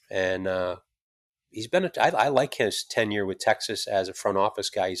 and he's been. I like his tenure with Texas as a front office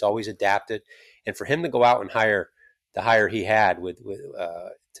guy. He's always adapted, and for him to go out and hire the hire he had with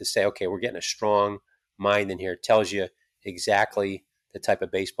to say, okay, we're getting a strong mind in here, tells you exactly the type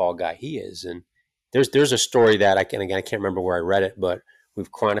of baseball guy he is. And there's a story that I can't remember where I read it, but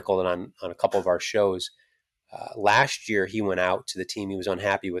we've chronicled it on a couple of our shows. Last year, he went out to the team. He was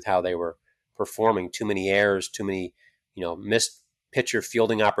unhappy with how they were performing. Too many errors, too many missed pitcher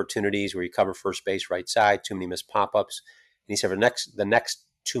fielding opportunities where you cover first base right side, too many missed pop-ups. And he said, for the next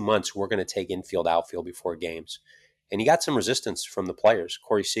 2 months, we're going to take infield, outfield before games. And he got some resistance from the players,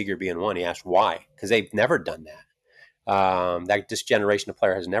 Corey Seager being one. He asked why, because they've never done that. This generation of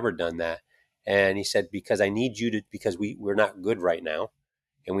player has never done that. And he said, because I need you to, because we're not good right now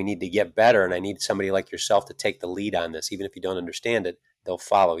and we need to get better. And I need somebody like yourself to take the lead on this. Even if you don't understand it, they'll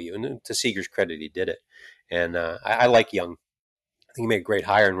follow you. And to Seager's credit, he did it. And I like Young. I think he made a great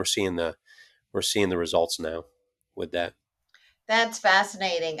hire, and we're seeing the results now with that. That's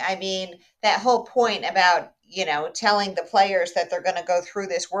fascinating. I mean, that whole point about, telling the players that they're going to go through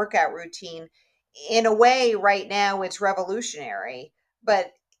this workout routine, in a way, right now, it's revolutionary,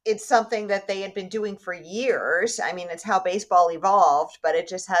 but it's something that they had been doing for years. I mean, it's how baseball evolved, but it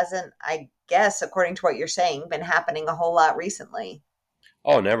just hasn't, I guess, according to what you're saying, been happening a whole lot recently.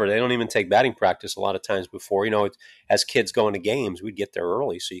 Oh, never. They don't even take batting practice a lot of times before. As kids going to games, we'd get there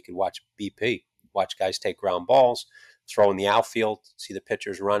early so you could watch BP, watch guys take ground balls, throw in the outfield, see the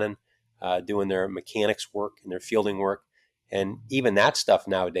pitchers running, doing their mechanics work and their fielding work. And even that stuff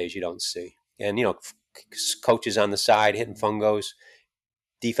nowadays you don't see. And, coaches on the side hitting fungos,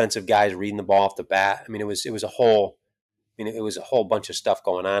 defensive guys reading the ball off the bat. I mean, it was a whole bunch of stuff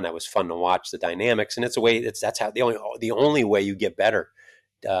going on that was fun to watch, the dynamics. And that's how the only way you get better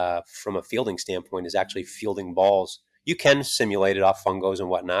from a fielding standpoint is actually fielding balls. You can simulate it off fungos and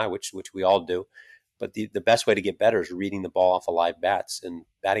whatnot, which we all do. But the best way to get better is reading the ball off of live bats. And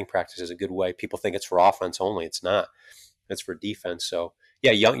batting practice is a good way. People think it's for offense only. It's not. It's for defense. So,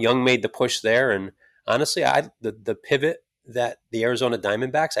 yeah, Young made the push there. And honestly, the pivot that the Arizona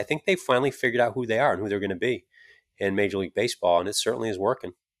Diamondbacks, I think they finally figured out who they are and who they're going to be in Major League Baseball. And it certainly is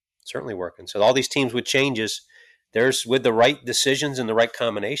working. Certainly working. So all these teams with changes, with the right decisions and the right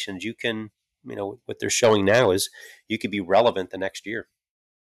combinations, you can, what they're showing now is you could be relevant the next year.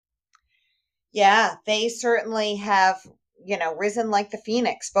 Yeah, they certainly have, risen like the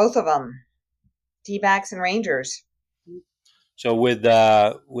Phoenix, both of them, D-backs and Rangers. So with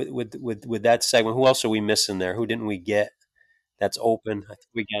that segment, who else are we missing there? Who didn't we get? That's open. I think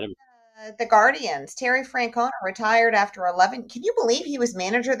we got him. The Guardians, Terry Francona retired after 11. Can you believe he was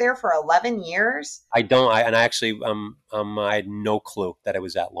manager there for 11 years? I don't. I actually I had no clue that it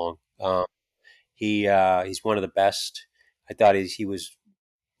was that long. He's one of the best. I thought he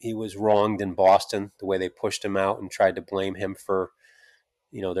was wronged in Boston the way they pushed him out and tried to blame him for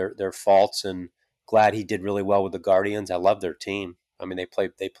their faults. And glad he did really well with the Guardians. I love their team. I mean, they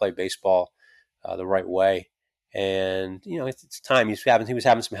play baseball the right way. And it's time. He was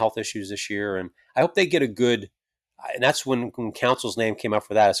having some health issues this year, and I hope they get a good. And that's when Council's name came up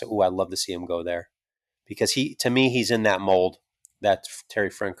for that. I said, "Oh, I'd love to see him go there," because to me, he's in that mold, that Terry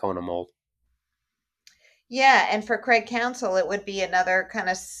Francona mold. Yeah, and for Craig Counsell, it would be another kind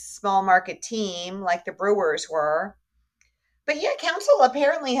of small market team like the Brewers were. But yeah, Counsell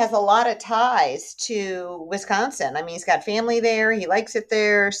apparently has a lot of ties to Wisconsin. I mean, he's got family there, he likes it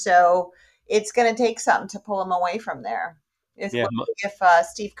there, so it's going to take something to pull him away from there. Yeah, If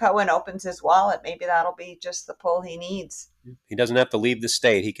Steve Cohen opens his wallet, maybe that'll be just the pull he needs. he doesn't have to leave the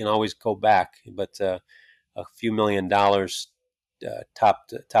state. He can always go back, but a few $1 million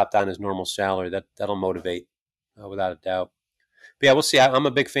topped on his normal salary, that'll motivate without a doubt. But yeah, we'll see. I'm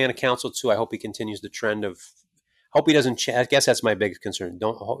a big fan of Counsell too. I hope he continues the trend of. Hope he doesn't. I guess that's my biggest concern.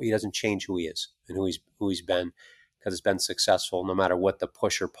 Hope he doesn't change who he is and who he's been, because it's been successful no matter what the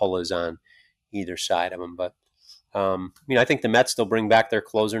push or pull is on either side of him. But I think the Mets still bring back their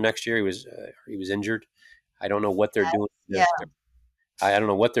closer next year. He was injured. I don't know what they're doing. Yeah. I don't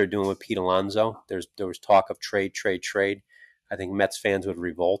know what they're doing with Pete Alonso. There was talk of trade. I think Mets fans would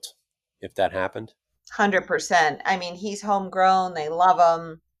revolt if that happened. 100%. I mean, he's homegrown. They love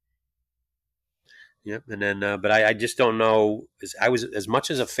him. Yep, and then, but I just don't know. I was as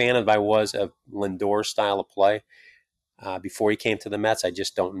much as a fan as I was of Lindor's style of play before he came to the Mets. I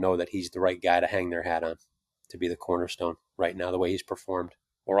just don't know that he's the right guy to hang their hat on to be the cornerstone right now. The way he's performed,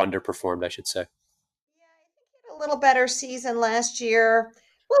 or underperformed, I should say. Yeah, I think he had a little better season last year.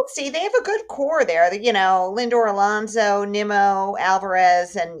 We'll see. They have a good core there. Lindor, Alonso, Nimmo,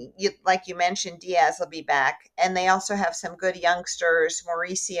 Alvarez, and like you mentioned, Diaz will be back. And they also have some good youngsters,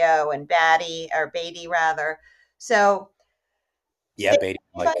 Mauricio and Beatty rather. So Yeah, it's Beatty.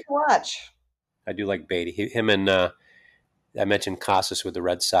 fun to watch. I do like Beatty. Him and I mentioned Casas with the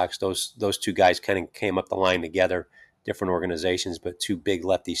Red Sox. Those two guys kind of came up the line together, different organizations, but two big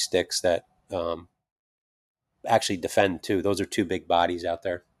lefty sticks that actually defend too. Those are two big bodies out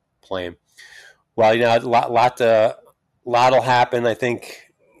there playing. Well, a lot will happen. I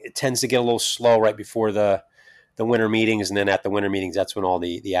think it tends to get a little slow right before the winter meetings, and then at the winter meetings, that's when all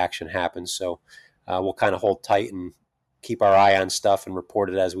the action happens. So we'll kind of hold tight and keep our eye on stuff and report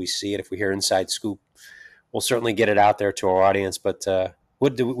it as we see it. If we hear inside scoop, we'll certainly get it out there to our audience. But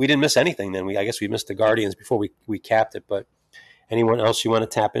we didn't miss anything then. I guess we missed the Guardians before we capped it. But anyone else you want to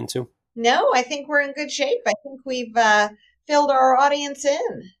tap into? No, I think we're in good shape. I think we've filled our audience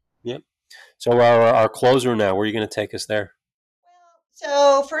in. Yep. So our closer now, where are you going to take us there?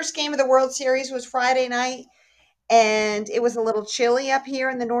 So, first game of the World Series was Friday night, and it was a little chilly up here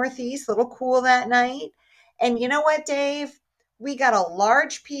in the Northeast, a little cool that night. And you know what, Dave? We got a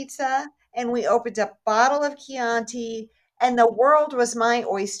large pizza, and we opened a bottle of Chianti, and the world was my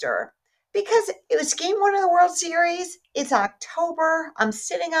oyster. Because it was game one of the World Series. It's October. I'm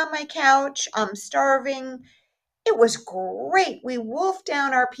sitting on my couch. I'm starving. It was great. We wolfed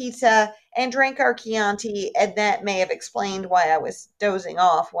down our pizza and drank our Chianti, and that may have explained why I was dozing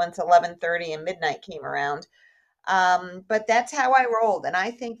off once 11:30 and midnight came around. But that's how I rolled, and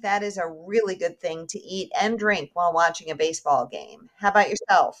I think that is a really good thing to eat and drink while watching a baseball game. How about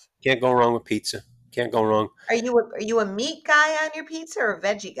yourself? Can't go wrong with pizza. Can't go wrong. Are you a meat guy on your pizza or a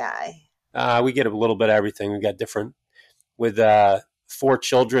veggie guy? We get a little bit of everything. We got different with 4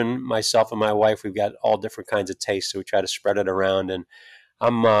 children, myself and my wife. We've got all different kinds of tastes, so we try to spread it around. And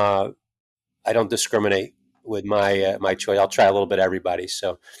I don't discriminate with my choice. I'll try a little bit of everybody.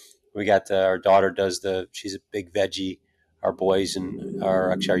 So we got our daughter she's a big veggie. Our boys and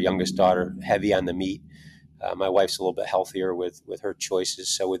our youngest daughter heavy on the meat. My wife's a little bit healthier with her choices.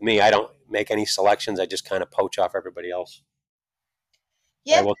 So with me, I don't make any selections. I just kind of poach off everybody else.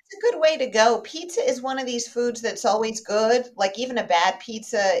 Yeah, that's a good way to go. Pizza is one of these foods that's always good. Like even a bad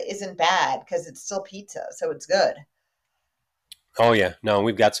pizza isn't bad because it's still pizza, so it's good. Oh yeah, no,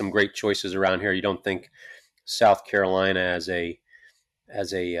 we've got some great choices around here. You don't think South Carolina as a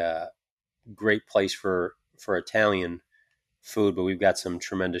great place for Italian food, but we've got some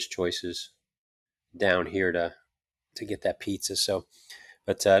tremendous choices down here to get that pizza. So,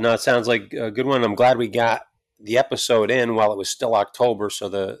 but no, it sounds like a good one. I'm glad we got the episode in while it was still October, so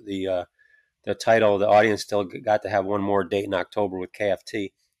the title, the audience still got to have one more date in October with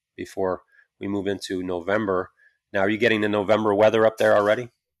KFT before we move into November. Now, are you getting the November weather up there already?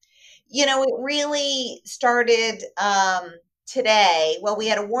 It really started today. Well, we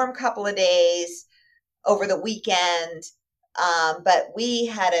had a warm couple of days over the weekend, but we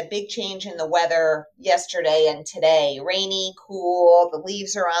had a big change in the weather yesterday and today. Rainy, cool, the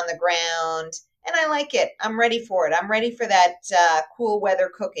leaves are on the ground, and I like it. I'm ready for it. I'm ready for that cool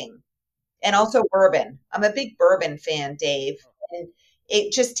weather cooking. And also bourbon. I'm a big bourbon fan, Dave, and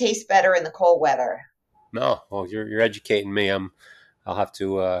it just tastes better in the cold weather. No, well, you're educating me. I'll have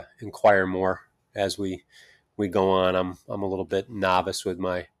to inquire more as we go on. I'm a little bit novice with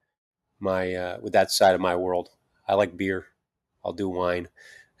my with that side of my world. I like beer. I'll do wine.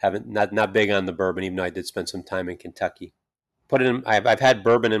 Haven't not big on the bourbon, even though I did spend some time in Kentucky. Put it in. I've had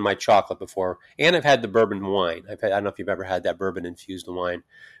bourbon in my chocolate before, and I've had the bourbon wine. I don't know if you've ever had that bourbon infused wine,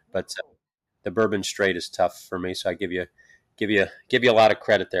 but the bourbon straight is tough for me. So I give you a lot of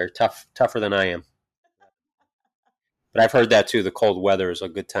credit there. Tougher than I am. But I've heard that too. The cold weather is a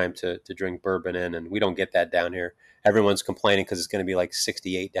good time to drink bourbon in, and we don't get that down here. Everyone's complaining because it's going to be like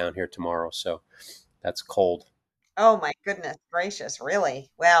 68 down here tomorrow. So that's cold. Oh my goodness gracious,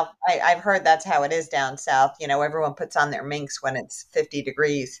 really? Well, I've heard that's how it is down south. Everyone puts on their minks when it's 50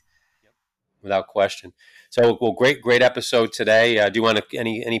 degrees. Without question. So, well, great episode today. Do you want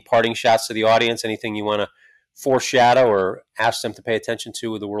any parting shots to the audience? Anything you want to foreshadow or ask them to pay attention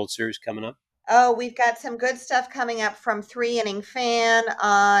to with the World Series coming up? Oh, we've got some good stuff coming up from 3 Inning Fan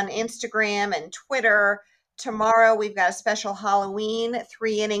on Instagram and Twitter. Tomorrow, we've got a special Halloween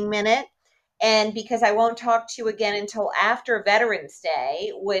 3 Inning Minute. And because I won't talk to you again until after Veterans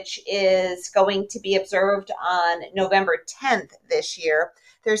Day, which is going to be observed on November 10th this year,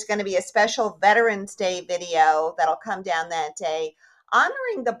 there's going to be a special Veterans Day video that'll come down that day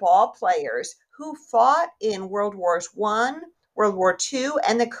honoring the ball players who fought in World Wars One, World War II,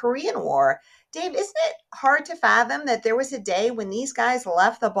 and the Korean War. Dave, isn't it hard to fathom that there was a day when these guys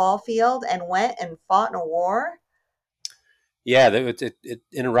left the ball field and went and fought in a war? Yeah, it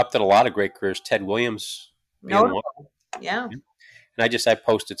interrupted a lot of great careers. Ted Williams being No, one. yeah. And I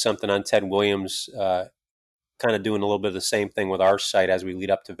posted something on Ted Williams, kind of doing a little bit of the same thing with our site as we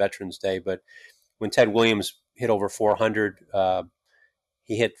lead up to Veterans Day. But when Ted Williams hit over 400,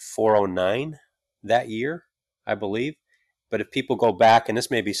 he hit 409 that year, I believe. But if people go back, and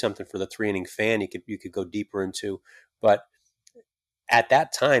this may be something for the 3 Inning Fan, you could go deeper into, but at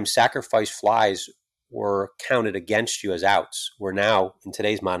that time, sacrifice flies were counted against you as outs. Where now, in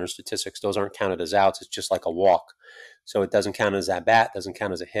today's modern statistics, those aren't counted as outs. It's just like a walk. So it doesn't count as at bat, doesn't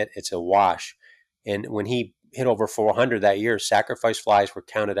count as a hit. It's a wash. And when he hit over 400 that year, sacrifice flies were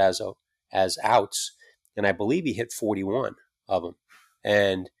counted as outs. And I believe he hit 41 of them.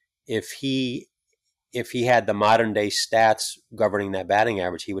 And if he had the modern day stats governing that batting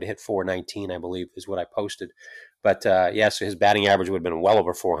average, he would have hit 419, I believe, is what I posted. But so his batting average would have been well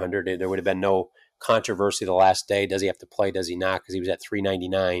over 400. There would have been no controversy the last day. Does he have to play? Does he not? Because he was at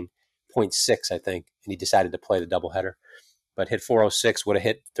 399.6, I think, and he decided to play the doubleheader. But hit 406, would have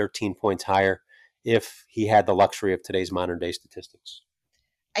hit 13 points higher if he had the luxury of today's modern day statistics.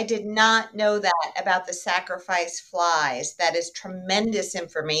 I did not know that about the sacrifice flies. That is tremendous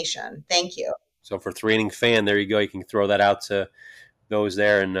information. Thank you. So for 3 Inning Fan, there you go. You can throw that out to those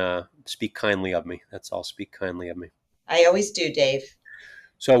there and speak kindly of me. That's all. Speak kindly of me. I always do, Dave.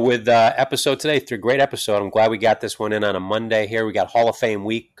 So with episode today, it's a great episode. I'm glad we got this one in on a Monday here. We got Hall of Fame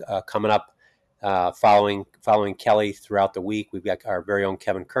week coming up, following Kelley throughout the week. We've got our very own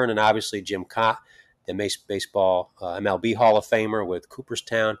Kevin Kernan, obviously Jim Cott, the baseball MLB Hall of Famer with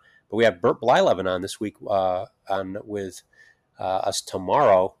Cooperstown. But we have Burt Blyleven on this week with us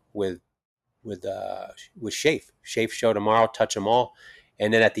tomorrow with Shafe. Shafe show tomorrow, touch 'em all.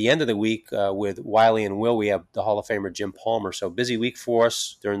 And then at the end of the week with Wiley and Will, we have the Hall of Famer Jim Palmer. So busy week for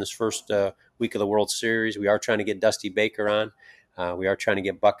us during this first week of the World Series. We are trying to get Dusty Baker on. We are trying to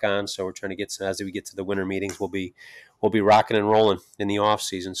get Buck on. So we're trying to get, as we get to the winter meetings, we'll be rocking and rolling in the off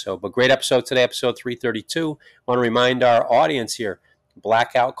season. So, but great episode today, episode 332. I want to remind our audience here,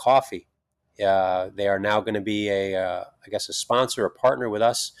 Blackout Coffee. They are now going to be a sponsor, a partner with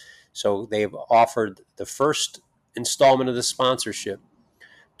us. So they've offered the first installment of the sponsorship,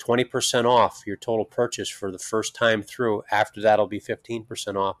 20% off your total purchase for the first time through. After that, it'll be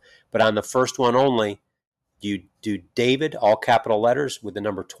 15% off. But on the first one only, you do David, all capital letters, with the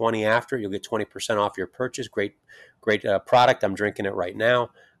number 20 after. You'll get 20% off your purchase. Great product. I'm drinking it right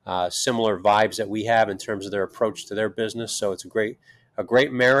now. Similar vibes that we have in terms of their approach to their business. So it's a great a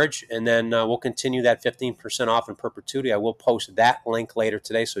great marriage, and then we'll continue that 15% off in perpetuity. I will post that link later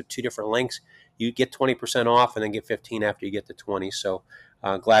today, so 2 different links. You get 20% off and then get 15 after you get to 20. So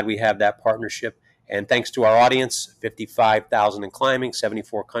glad we have that partnership. And thanks to our audience, 55,000 and climbing,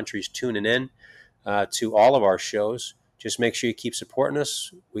 74 countries tuning in to all of our shows. Just make sure you keep supporting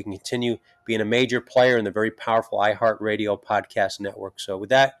us. We can continue being a major player in the very powerful iHeartRadio podcast network. So with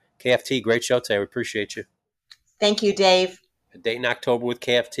that, KFT, great show today. We appreciate you. Thank you, Dave. A date in October with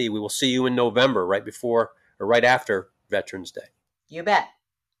KFT. We will see you in November, right before or right after Veterans Day. You bet.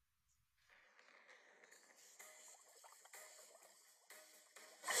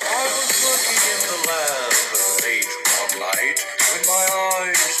 I was working in the lab late one night when my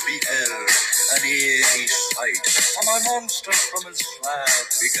eyes beheld an eerie sight. And my monster from his slab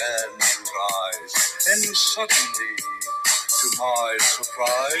began to rise. And suddenly, to my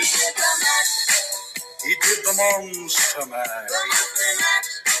surprise, he did the monster mash.